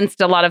lean against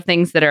a lot of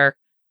things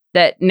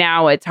that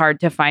now it's hard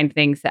to find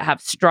things that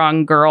have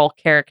strong girl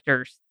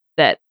characters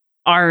that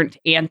aren't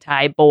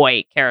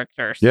anti-boy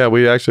characters. Yeah,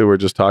 we actually were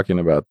just talking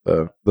about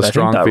the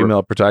strong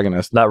female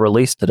protagonist. That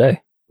released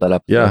today, that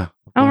episode. Yeah.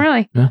 Oh,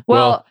 really? Yeah.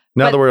 Well,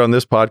 now that we're on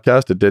this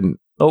podcast, it didn't.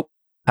 Oh,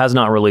 has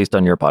not released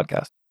on your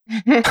podcast.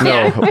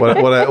 No,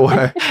 what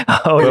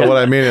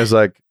I mean is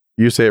like,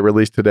 you say it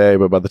released today,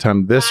 but by the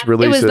time this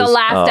releases... It was the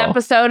last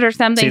episode or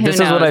something. See, this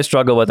is what I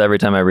struggle with every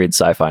time I read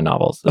sci-fi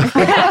novels. Well,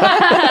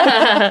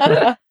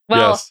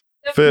 yes.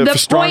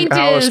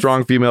 How a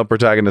strong female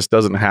protagonist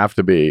doesn't have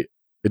to be.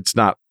 It's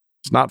not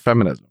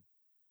feminism.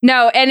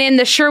 No, and in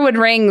the Sherwood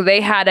Ring, they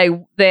had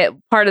the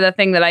part of the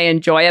thing that I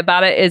enjoy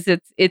about it is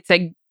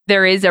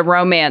there is a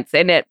romance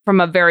in it from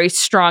a very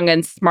strong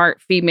and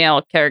smart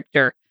female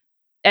character.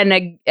 And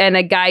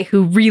a guy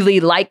who really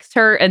likes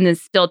her and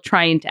is still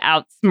trying to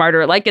outsmart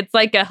her. Like it's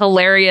like a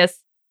hilarious.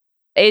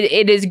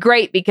 It is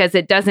great because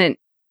it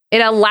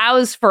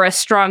allows for a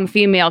strong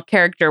female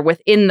character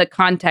within the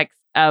context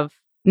of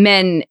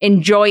men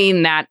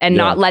enjoying that and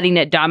not letting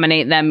it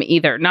dominate them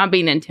either, not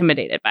being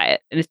intimidated by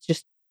it. And it's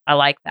just, I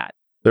like that.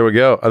 There we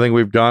go. I think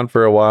we've gone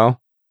for a while.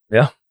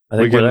 Yeah, I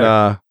think we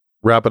can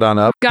wrap it on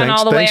up. Gone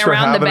all the way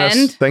around the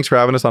bend. Thanks for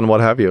having us on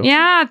What Have You.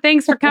 Yeah,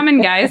 thanks for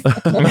coming, guys.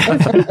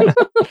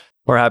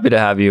 We're happy to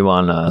have you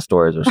on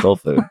Stories or Soul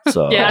Food.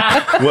 So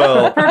yeah,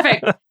 well,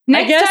 perfect.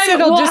 Next time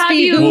it'll just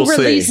be who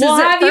releases We'll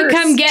have you first.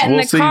 come get in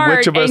the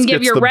car and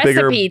give your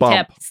recipe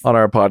tips on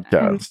our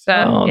podcast.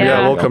 So,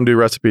 yeah, we'll come do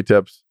recipe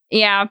tips.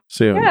 Yeah,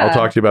 soon. Yeah. I'll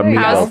talk to you about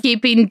meatloaf.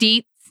 Housekeeping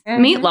deets,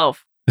 meatloaf.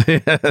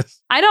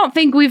 Yes. I don't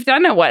think we've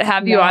done a What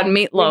Have You on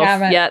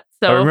meatloaf yet.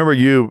 So I remember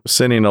you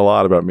sinning a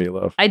lot about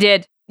meatloaf. I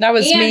did. That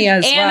was me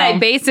as well. And I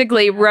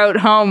basically wrote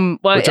home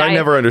which I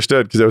never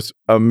understood because it was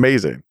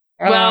amazing.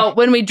 Well,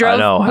 when we drove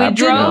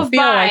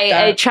by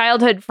a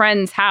childhood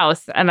friend's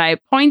house, and I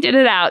pointed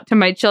it out to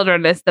my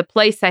children as the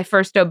place I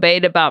first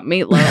obeyed about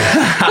meatloaf,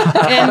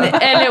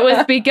 and it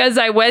was because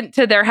I went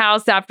to their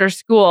house after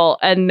school,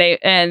 and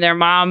their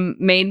mom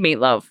made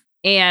meatloaf,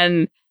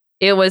 and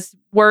it was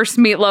worse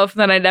meatloaf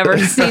than I'd ever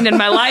seen in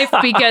my life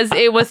because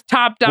it was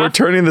topped off. We're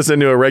turning this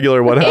into a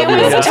regular What Have You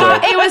episode.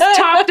 It was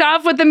topped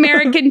off with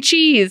American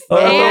cheese.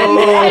 But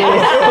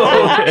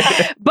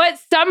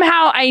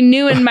somehow I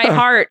knew in my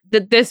heart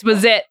that this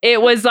was it.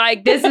 It was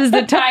like, this is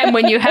the time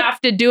when you have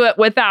to do it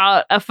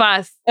without a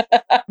fuss.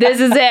 This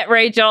is it,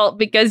 Rachel,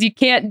 because you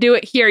can't do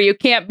it here. You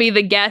can't be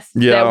the guest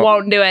that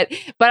won't do it.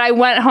 But I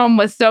went home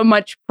with so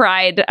much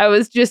pride. I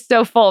was just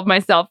so full of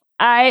myself.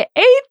 I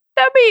ate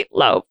the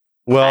meatloaf.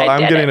 Well,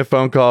 I'm getting a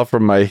phone call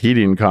from my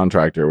heating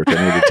contractor, which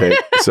I need to take.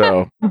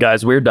 So,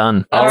 guys, we're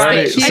done. All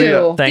right. See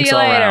you. Thanks See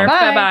you all later. around.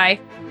 Bye-bye.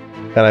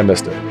 And I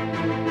missed it.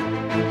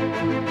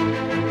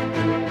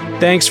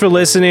 Thanks for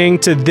listening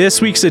to this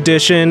week's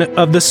edition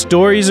of the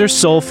Stories Are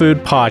Soul Food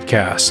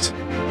podcast.